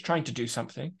person that's trying to do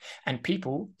something and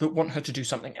people that want her to do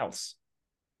something else.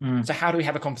 So how do we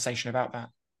have a conversation about that?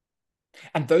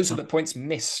 And those are the points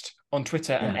missed on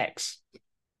Twitter and X.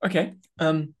 Okay.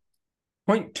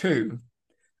 Point 2,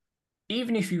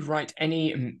 even if you write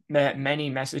many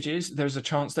messages, there's a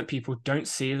chance that people don't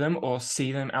see them or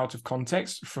see them out of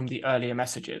context from the earlier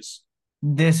messages.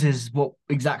 This is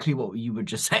exactly what you were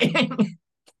just saying.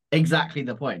 Exactly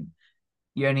the point.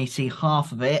 You only see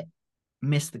half of it,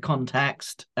 miss the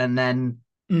context, and then...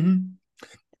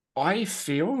 I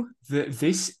feel that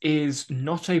this is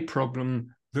not a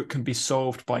problem that can be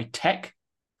solved by tech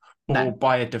or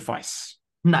by a device.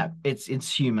 No, it's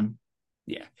human.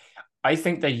 Yeah. I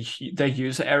think they're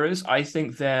user errors. I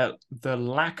think the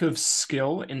lack of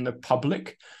skill in the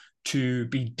public to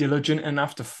be diligent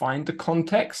enough to find the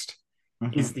context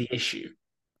is the issue,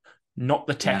 not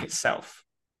the tech itself.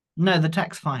 No, the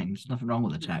tech's fine. There's nothing wrong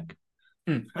with the tech.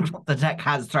 The tech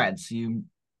has threads. You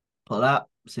pull up,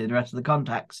 see the rest of the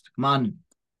context. Come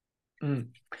on.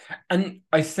 And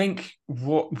I think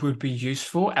what would be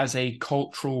useful as a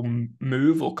cultural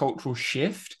move or cultural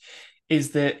shift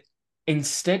is that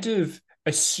instead of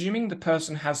assuming the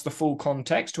person has the full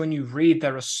context, when you read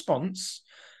their response,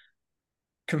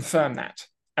 confirm that.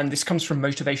 And this comes from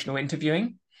motivational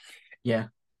interviewing. Yeah.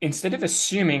 Instead of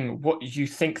assuming what you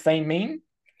think they mean,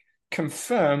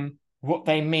 confirm what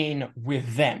they mean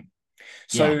with them.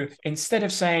 So instead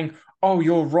of saying, oh,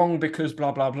 you're wrong because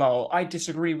blah, blah, blah, or I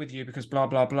disagree with you because blah,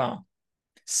 blah, blah,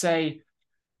 say,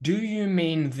 do you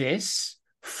mean this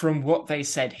from what they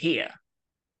said here?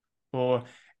 Or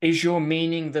is your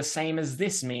meaning the same as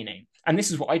this meaning? And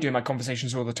this is what I do in my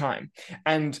conversations all the time.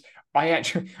 And I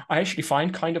actually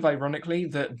find, kind of ironically,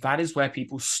 that is where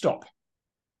people stop.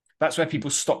 That's where people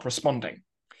stop responding.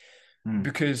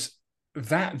 Because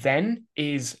that then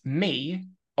is me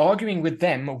arguing with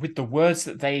them with the words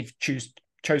that they've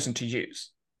chosen to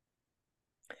use.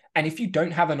 And if you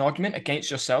don't have an argument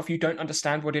against yourself, you don't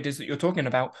understand what it is that you're talking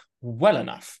about well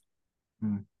enough.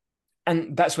 Mm.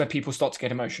 And that's where people start to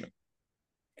get emotional.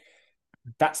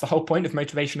 That's the whole point of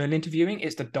motivational interviewing,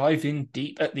 is to dive in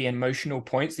deep at the emotional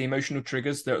points, the emotional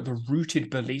triggers, the rooted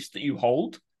beliefs that you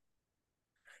hold.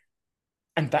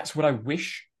 And that's what I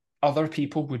wish other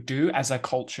people would do as a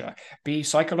culture. Be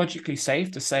psychologically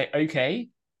safe to say, okay,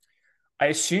 I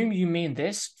assume you mean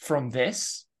this from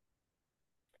this.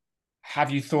 Have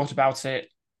you thought about it?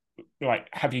 Like,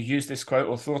 have you used this quote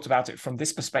or thought about it from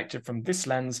this perspective, from this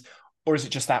lens, or is it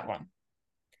just that one?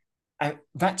 And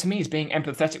that to me is being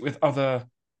empathetic with other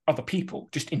people,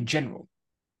 just in general.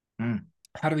 Mm.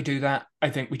 How do we do that?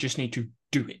 I think we just need to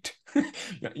do it.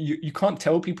 You can't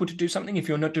tell people to do something if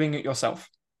you're not doing it yourself.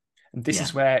 And this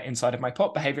is where, inside of my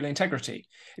POP, behavioral integrity.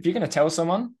 If you're going to tell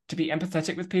someone to be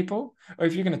empathetic with people, or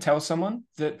if you're going to tell someone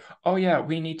that, oh yeah,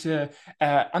 we need to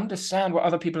understand where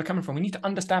other people are coming from, we need to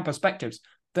understand perspectives,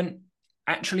 then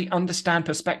actually understand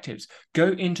perspectives. Go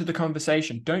into the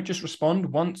conversation. Don't just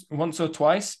respond once or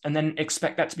twice and then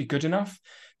expect that to be good enough,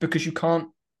 because you can't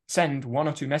send one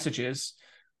or two messages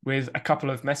with a couple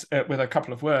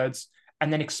of words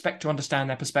and then expect to understand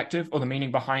their perspective or the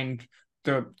meaning behind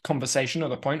the conversation or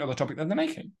the point or the topic that they're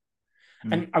making.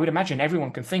 And I would imagine everyone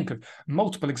can think of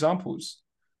multiple examples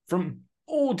from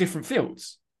all different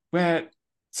fields where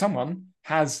someone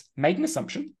has made an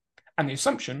assumption and the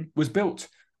assumption was built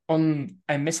on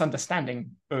a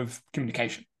misunderstanding of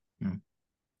communication.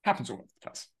 Happens all over the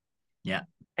place. Yeah.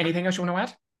 Anything else you want to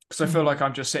add? Because I feel like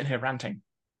I'm just sitting here ranting.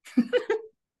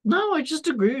 No, I just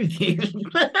agree with you.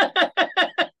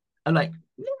 I'm like,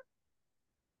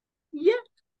 yeah.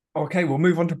 Okay, we'll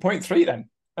move on to point 3 then.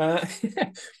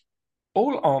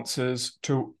 All answers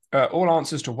to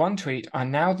one tweet are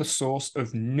now the source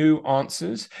of new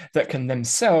answers that can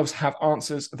themselves have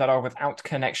answers that are without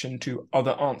connection to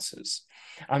other answers.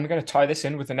 I'm going to tie this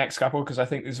in with the next couple because I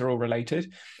think these are all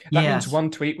related. That means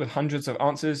one tweet with hundreds of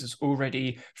answers is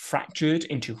already fractured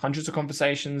into hundreds of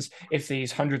conversations. If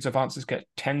these hundreds of answers get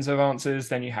tens of answers,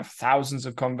 then you have thousands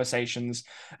of conversations,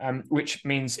 which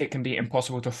means it can be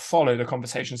impossible to follow the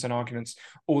conversations and arguments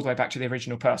all the way back to the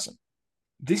original person.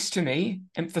 This, to me,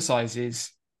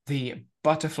 emphasizes the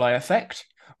butterfly effect,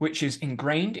 which is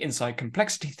ingrained inside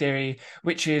complexity theory,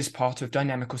 which is part of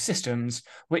dynamical systems,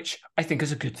 which I think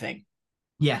is a good thing.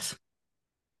 Yes.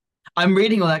 I'm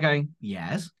reading all that going,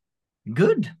 yes,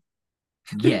 good.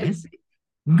 Yes,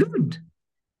 good.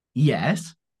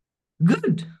 Yes,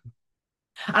 good.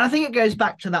 And I think it goes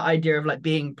back to that idea of like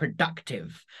being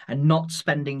productive and not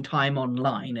spending time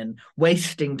online and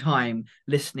wasting time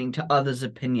listening to others'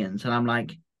 opinions. And I'm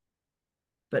like,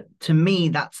 but to me,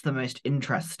 that's the most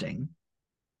interesting.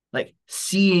 Like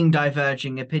seeing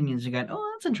diverging opinions and going,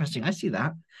 oh, that's interesting. I see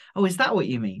that. Oh, is that what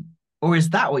you mean? Or is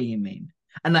that what you mean?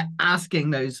 And like asking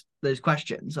those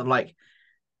questions of like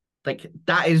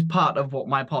that is part of what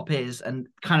my pop is, and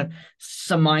kind of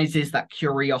surmises that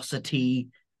curiosity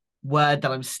word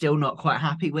that I'm still not quite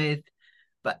happy with.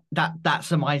 But that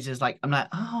surmises like I'm like,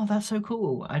 oh, that's so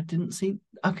cool. I didn't see.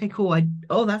 Okay, cool.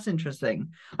 Oh, that's interesting.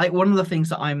 Like one of the things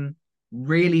that I'm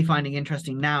really finding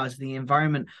interesting now is the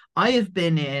environment. I have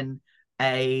been in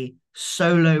a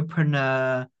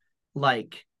solopreneur,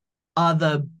 like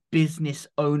other business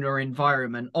owner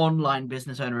environment, online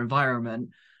business owner environment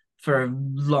for a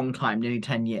long time, nearly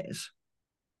 10 years.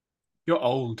 You're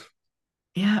old.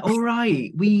 Yeah, all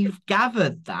right. We've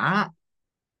gathered that.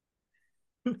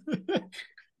 And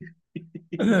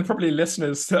there are probably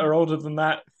listeners that are older than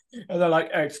that. And they're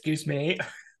like, oh, excuse me.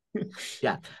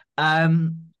 Yeah.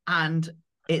 And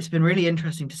it's been really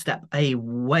interesting to step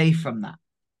away from that.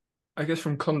 I guess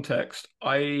from context,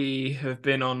 I have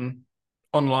been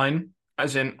online,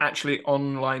 as in actually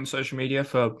online social media,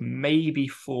 for maybe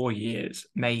 4 years.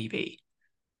 Maybe.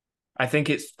 I think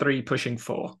it's 3 pushing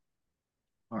 4.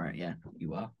 All right, yeah,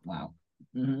 you are. Wow.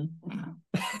 Mm-hmm.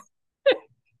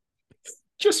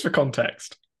 Just for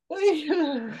context.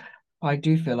 I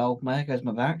do feel old. There goes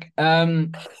my back.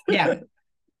 Yeah.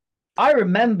 I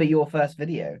remember your first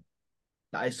video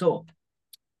that I saw.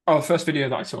 Oh, the first video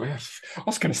that I saw. Yeah. I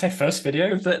was going to say first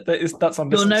video that's on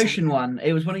Your Notion one.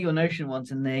 It was one of your Notion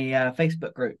ones in the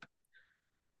Facebook group.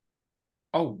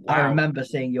 Oh wow! I remember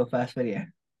seeing your first video.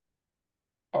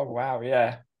 Oh wow!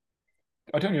 Yeah,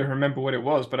 I don't even remember what it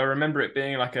was, but I remember it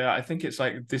being like I think it's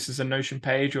like this is a Notion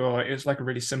page, or it's like a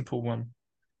really simple one.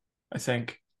 I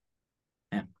think.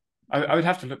 Yeah. I would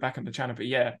have to look back on the channel, but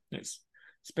yeah, it's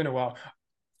been a while.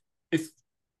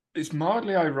 It's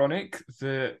mildly ironic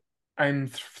that I'm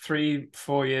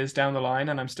 3-4 years down the line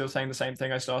and I'm still saying the same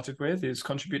thing I started with, is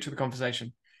contribute to the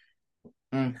conversation.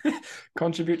 Mm.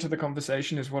 Contribute to the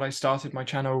conversation is what I started my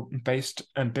channel based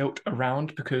and built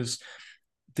around, because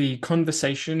the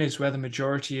conversation is where the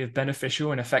majority of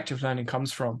beneficial and effective learning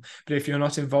comes from. But if you're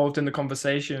not involved in the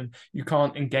conversation, you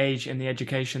can't engage in the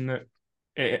education that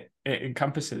it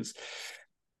encompasses.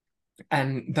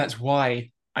 And that's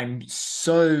why I'm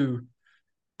so,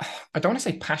 I don't want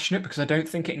to say passionate, because I don't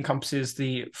think it encompasses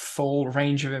the full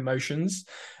range of emotions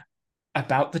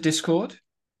about the Discord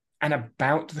and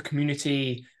about the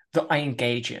community that I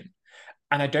engage in.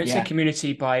 And I don't say Yeah.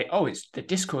 community by, oh, it's the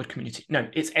Discord community. No,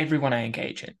 it's everyone I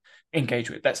engage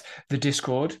with. That's the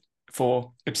Discord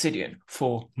for Obsidian,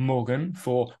 for Morgan,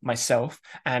 for myself,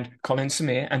 and Colin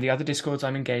Samir, and the other Discords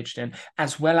I'm engaged in,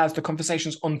 as well as the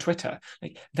conversations on Twitter.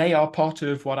 Like, they are part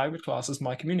of what I would class as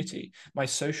my community, my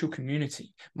social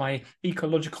community, my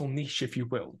ecological niche, if you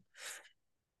will,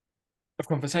 of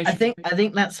conversation. I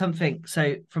think that's something.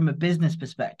 So from a business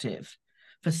perspective,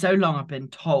 for so long I've been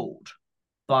told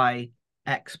by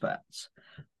experts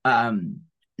um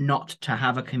not to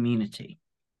have a community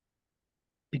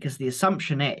because the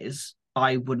assumption is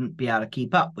I wouldn't be able to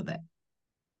keep up with it.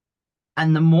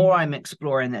 And the more I'm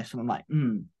exploring this, I'm like,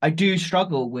 I do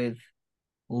struggle with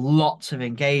lots of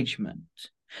engagement.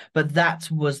 But that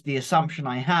was the assumption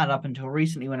I had up until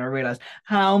recently when I realized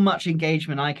how much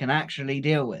engagement I can actually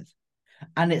deal with.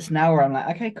 And it's now where I'm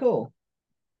like, okay, cool.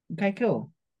 Okay,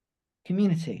 cool.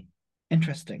 Community.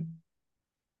 Interesting.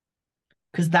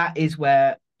 Because that is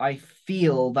where I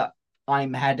feel that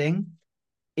I'm heading,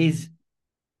 is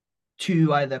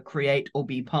to either create or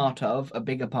be part of a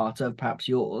bigger part of perhaps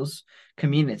yours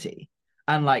community,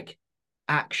 and like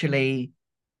actually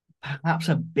perhaps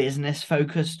a business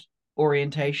focused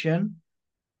orientation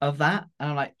of that. And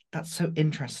I'm like, that's so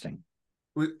interesting.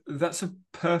 That's a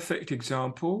perfect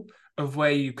example of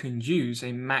where you can use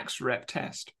a max rep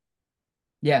test.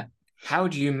 Yeah. How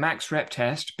do you max rep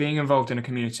test being involved in a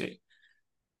community?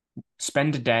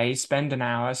 Spend a day, spend an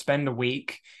hour, spend a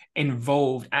week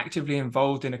actively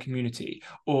involved in a community.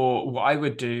 Or what I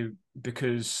would do,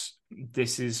 because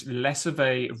this is less of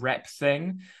a rep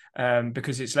thing,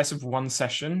 because it's less of one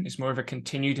session, it's more of a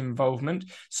continued involvement.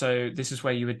 So this is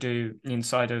where you would do,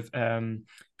 inside of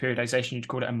periodization, you'd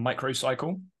call it a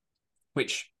microcycle,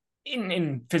 which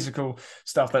in physical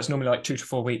stuff, that's normally like 2 to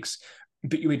 4 weeks.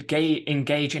 But you would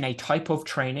engage in a type of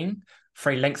training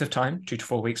for a length of time, 2 to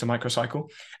 4 weeks, a microcycle,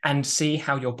 and see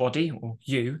how your body, or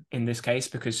you in this case,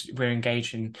 because we're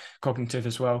engaged in cognitive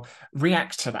as well,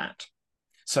 reacts to that.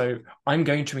 So I'm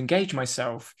going to engage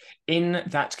myself in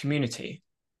that community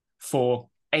for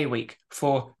a week,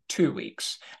 for 2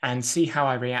 weeks, and see how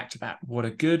I react to that. What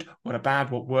are good, what are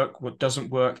bad, what work, what doesn't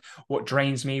work, what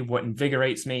drains me, what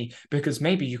invigorates me. Because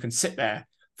maybe you can sit there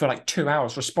for like 2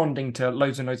 hours responding to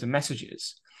loads and loads of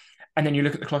messages. And then you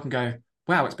look at the clock and go,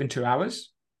 wow, it's been 2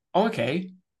 hours. Oh,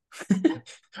 okay.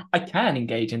 I can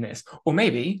engage in this. Or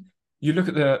maybe you look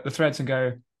at the threads and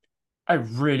go, I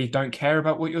really don't care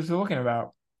about what you're talking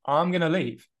about. I'm going to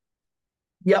leave.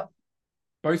 Yep.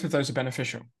 Both of those are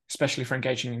beneficial, especially for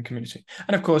engaging in community.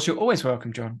 And of course, you're always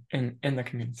welcome, John, in the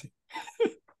community.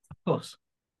 Of course.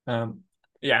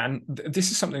 Yeah, and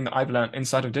this is something that I've learned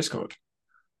inside of Discord,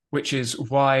 which is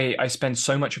why I spend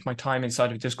so much of my time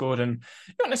inside of Discord, and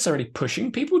not necessarily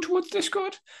pushing people towards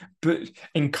Discord, but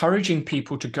encouraging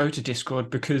people to go to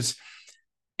Discord, because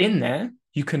in there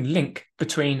you can link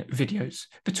between videos,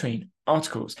 between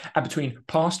articles, and between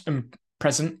past and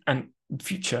present and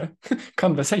future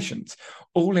conversations,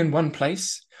 all in one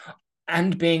place,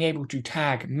 and being able to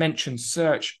tag, mention,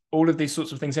 search, all of these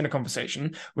sorts of things in a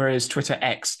conversation, whereas Twitter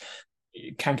X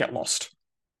can get lost.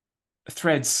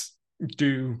 Threads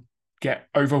do get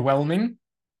overwhelming,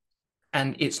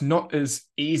 and it's not as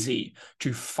easy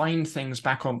to find things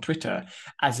back on Twitter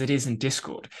as it is in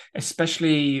Discord,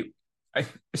 especially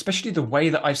the way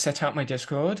that I've set out my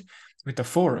Discord with the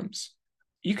forums.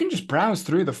 You can just browse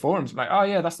through the forums, like, oh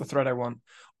yeah, that's the thread I want.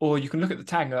 Or you can look at the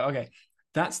tag and go, okay,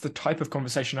 that's the type of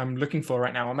conversation I'm looking for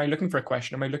right now. Am I looking for a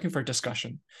question? Am I looking for a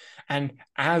discussion? And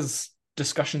as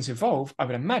discussions evolve, I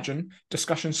would imagine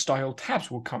discussion style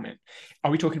tabs will come in. Are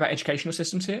we talking about educational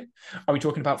systems here? Are we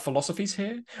talking about philosophies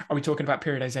here? Are we talking about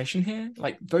periodization here?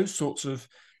 Like those sorts of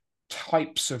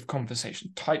types of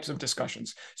conversation, types of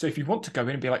discussions. So if you want to go in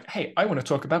and be like, hey, I want to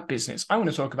talk about business, I want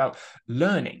to talk about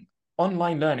learning,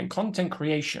 online learning, content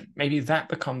creation, maybe that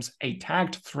becomes a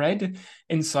tagged thread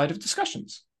inside of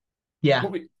discussions. Yeah.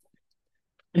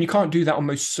 And you can't do that on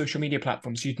most social media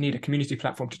platforms. You'd need a community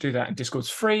platform to do that. And Discord's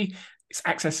free, it's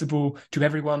accessible to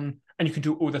everyone, and you can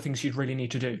do all the things you'd really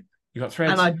need to do. You got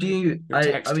threads. And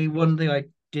I mean, one thing I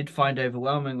did find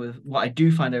overwhelming with what I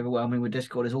do find overwhelming with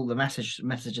Discord is all the messages.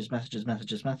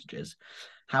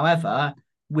 However,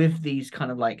 with these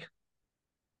kind of like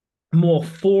more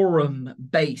forum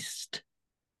based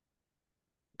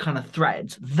kind of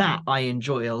threads, that I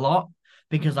enjoy a lot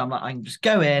because I'm like, I can just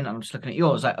go in, I'm just looking at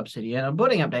yours, like Obsidian,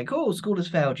 onboarding update, cool, school has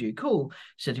failed you, cool,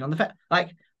 sitting on the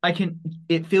like I can,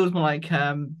 it feels more like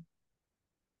a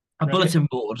Reddit? bulletin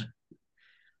board,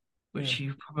 which Yeah.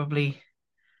 you probably,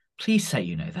 please say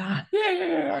you know that.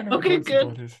 Yeah, I know what Okay, bulletin good.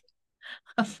 board is.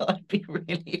 I thought I'd be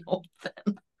really old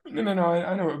then. No,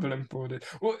 I know what a bulletin board is.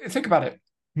 Well, think about it.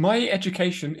 My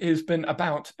education has been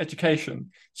about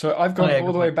education. So I've Oh gone yeah, all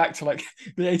good the way point. back to like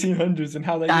the 1800s and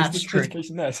how they used That's this true.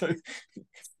 education there. So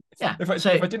Yeah. if I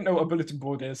didn't know what a bulletin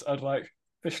board is, I'd like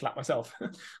fish slap myself.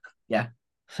 Yeah.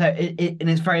 So and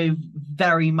it's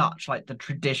very much like the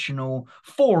traditional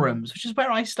forums, which is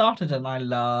where I started, and I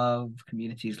love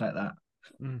communities like that.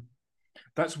 Mm.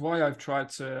 That's why I've tried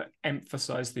to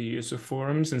emphasize the use of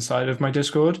forums inside of my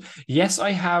Discord. Yes,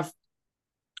 I have.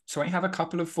 So I have a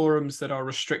couple of forums that are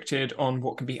restricted on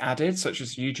what can be added, such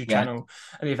as the YouTube Yeah. channel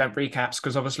and the event recaps,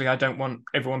 because obviously I don't want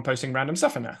everyone posting random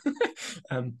stuff in there.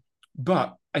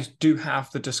 But I do have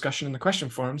the discussion and the question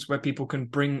forums where people can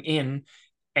bring in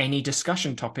any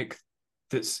discussion topic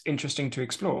that's interesting to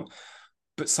explore.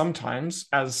 But sometimes,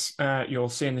 as you'll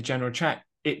see in the general chat,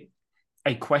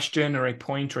 a question or a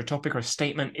point or a topic or a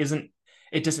statement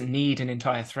it doesn't need an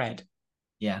entire thread.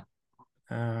 Yeah.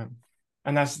 And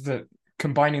that's the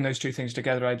combining those two things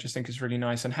together, I just think is really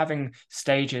nice. And having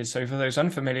stages. So for those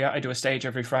unfamiliar, I do a stage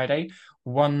every Friday.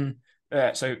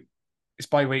 So it's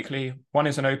bi-weekly. One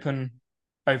is an open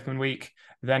week,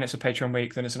 then it's a Patreon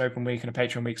week, then it's an open week and a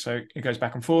Patreon week. So it goes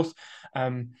back and forth.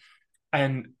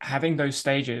 And having those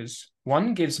stages,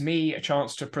 one gives me a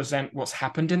chance to present what's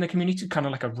happened in the community, kind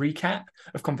of like a recap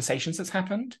of conversations that's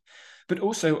happened, but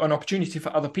also an opportunity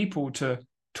for other people to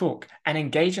talk and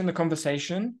engage in the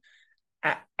conversation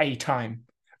at a time,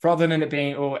 rather than it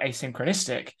being all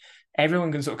asynchronistic.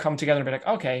 Everyone can sort of come together and be like,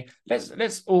 okay,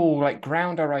 let's all like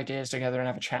ground our ideas together and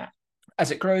have a chat.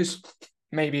 As it grows,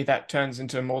 maybe that turns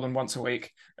into more than once a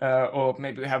week, or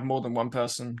maybe we have more than one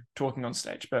person talking on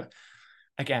stage. But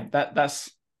again,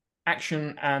 that's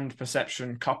action and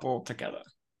perception coupled together.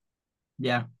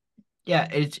 Yeah. Yeah.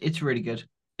 It's really good.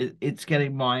 It's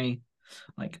getting my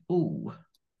like, ooh.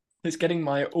 It's getting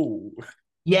my all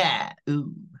Yeah.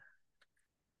 Ooh.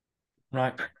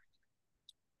 right.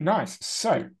 Nice.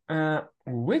 So,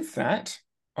 with that,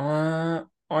 I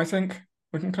think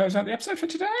we can close out the episode for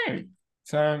today.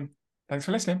 So, thanks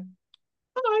for listening.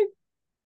 Bye.